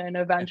redemption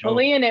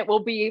eventually, and it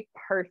will be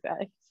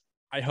perfect.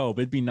 I hope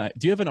it'd be nice.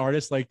 Do you have an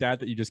artist like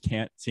that you just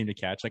can't seem to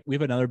catch? Like we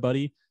have another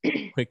buddy,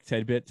 quick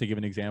tidbit to give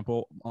an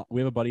example.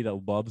 We have a buddy that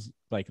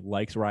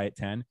likes Riot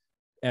 10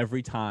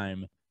 every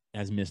time,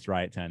 has missed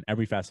Riot 10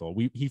 every festival.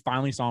 He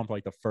finally saw him for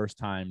like the first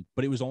time,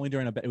 but it was only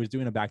doing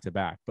a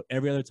back-to-back. But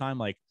every other time,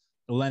 like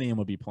Millennium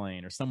would be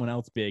playing or someone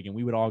else big, and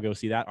we would all go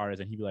see that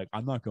artist, and he'd be like,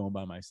 I'm not going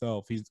by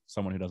myself. He's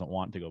someone who doesn't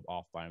want to go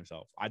off by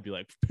himself. I'd be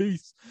like,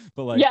 peace.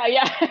 But like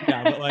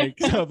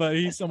but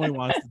he's someone who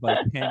wants to like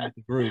hang with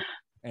the group,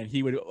 and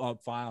he would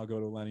fine, I'll go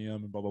to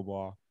Millennium and blah blah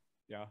blah.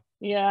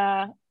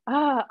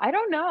 I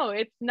don't know.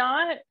 It's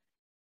not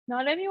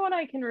anyone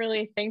I can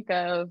really think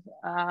of.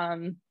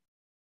 I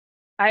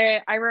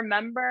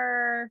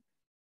remember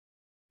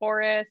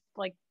Forrest,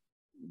 like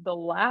the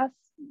last,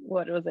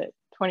 what was it,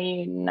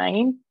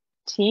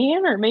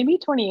 2019 or maybe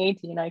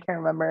 2018, I can't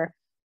remember.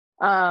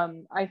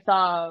 I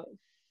saw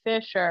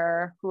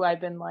Fisher, who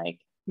I've been like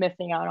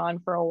missing out on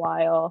for a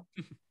while,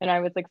 and I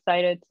was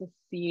excited to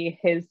see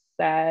his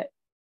set.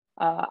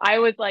 I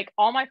was like,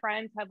 all my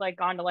friends had like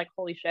gone to like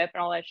Holy Ship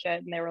and all that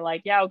shit, and they were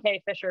like, yeah,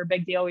 okay, Fisher,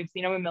 big deal, we've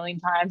seen him a million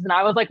times. And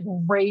I was like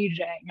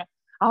raging.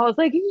 I was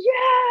like,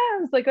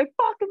 yes, like I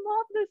fucking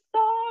love this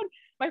song.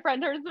 My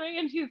friend turns to me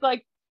and she's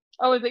like,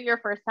 oh, is it your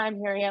first time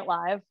hearing it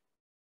live?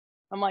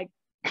 I'm like,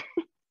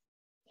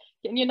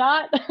 can you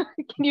not?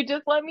 Can you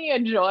just let me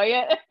enjoy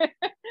it?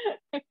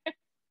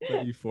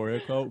 The Euphoria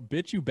quote,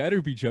 bitch, you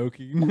better be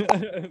joking.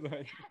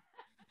 Like,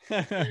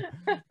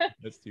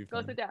 that's too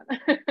funny. Go sit down.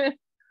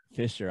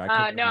 Fisher, I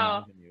couldn't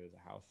imagine you as a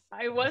house.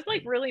 I was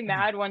like really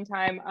mad one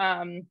time.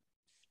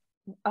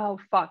 Oh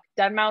fuck,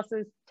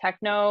 Deadmau5's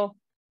techno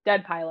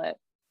Dead Pilot.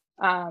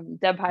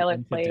 Dead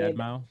Pilot played.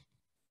 Deadmau5?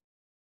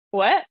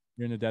 What?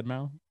 You're into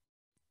Deadmau5?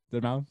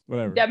 Deadmau5?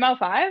 Whatever.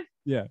 Deadmau5?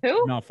 Yeah.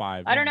 Who? Not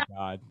 5. I don't know.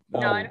 God.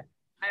 No,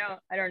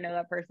 I don't know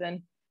that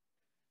person.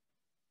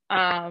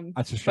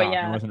 That's a shock.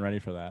 Yeah. I wasn't ready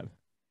for that.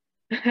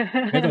 We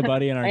have a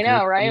buddy in our I know,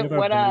 group. right?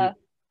 What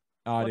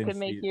I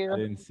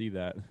didn't see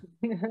that.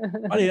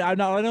 I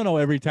don't know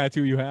every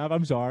tattoo you have.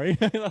 I'm sorry.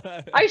 I showed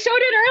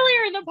it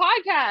earlier in the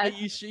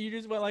podcast. You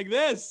just went like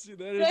this.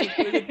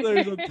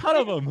 There's a ton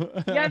of them.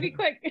 You gotta be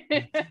quick.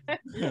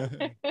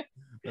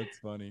 That's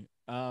funny.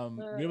 We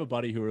have a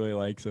buddy who really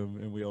likes him,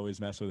 and we always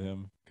mess with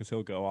him because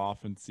he'll go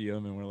off and see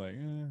him, and we're like,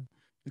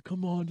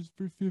 come on, just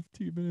for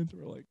 15 minutes.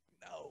 We're like,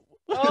 no.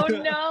 Oh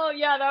no,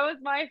 yeah, that was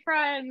my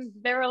friends.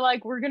 They were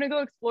like, we're gonna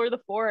go explore the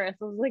forest.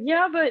 I was like,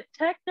 yeah, but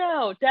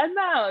techno,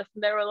 Deadmau5.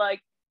 And they were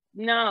like,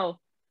 no,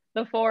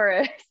 the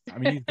forest. I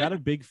mean, he's got a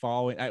big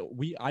following.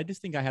 I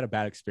just think I had a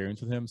bad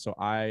experience with him. So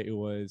it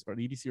was at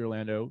EDC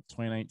Orlando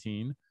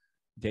 2019,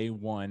 day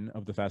one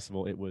of the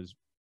festival. It was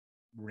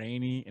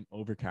rainy and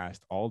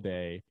overcast all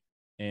day,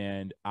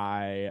 and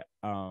I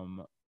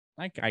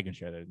can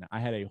share that. I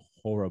had a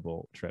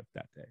horrible trip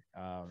that day,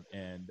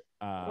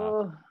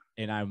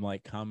 and I'm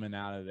like coming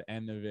out of the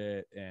end of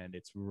it, and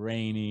it's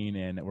raining,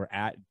 and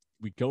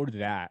we go to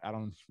that. I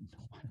don't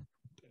know why, to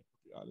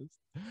be honest.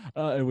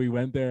 And we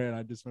went there, and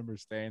I just remember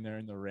staying there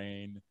in the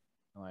rain,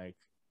 like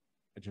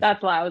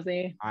that's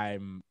lousy.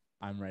 I'm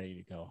ready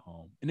to go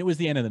home, and it was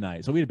the end of the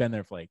night, so we had been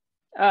there for like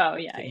at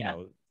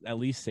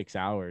least 6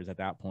 hours at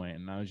that point,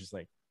 and I was just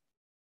like,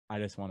 I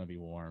just want to be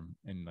warm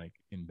and like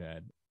in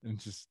bed and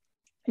just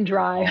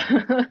dry.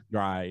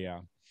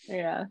 Yeah.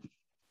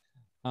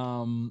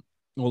 Well,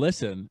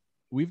 listen,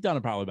 we've done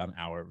probably about an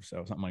hour or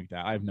so, something like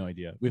that. I have no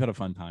idea. We've had a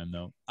fun time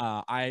though.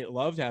 I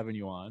loved having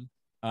you on.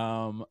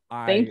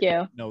 Thank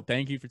you. No,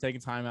 thank you for taking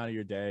time out of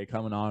your day,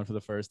 coming on for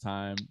the first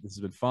time. This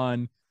has been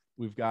fun.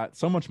 We've got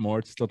so much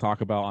more to still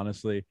talk about,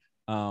 honestly.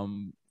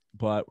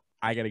 But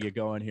I got to get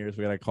going here, so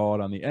we got to call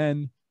it on the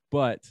end.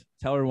 But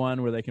tell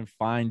everyone where they can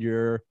find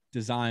your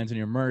designs and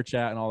your merch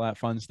at and all that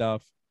fun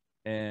stuff.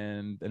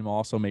 And we'll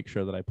also make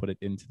sure that I put it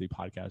into the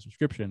podcast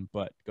description.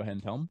 But go ahead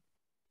and tell them.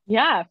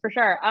 Yeah, for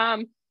sure.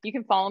 You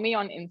can follow me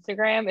on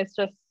Instagram. It's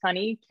just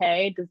Sonny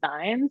K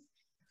Designs.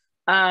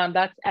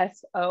 That's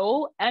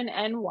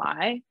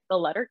SONNY, the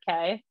letter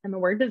K, and the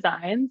word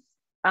designs.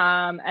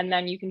 And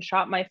then you can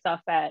shop my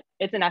stuff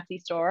it's an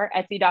Etsy store,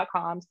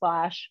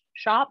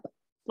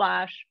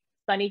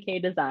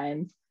 etsy.com/shop/SonnyK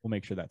Designs. We'll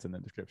make sure that's in the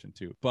description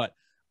too. But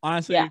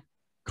honestly,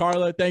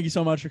 Karla, thank you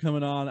so much for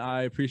coming on.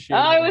 I appreciate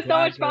it. Oh, it was so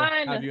much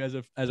fun. Have you as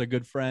a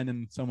good friend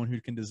and someone who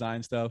can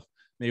design stuff.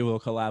 Maybe we'll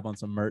collab on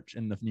some merch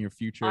in the near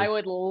future. I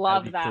would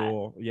love that.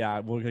 Cool. Yeah,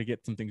 we're gonna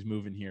get some things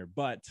moving here.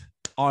 But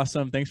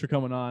awesome. Thanks for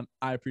coming on.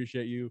 I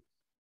appreciate you.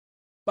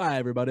 Bye,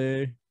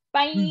 everybody.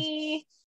 Bye.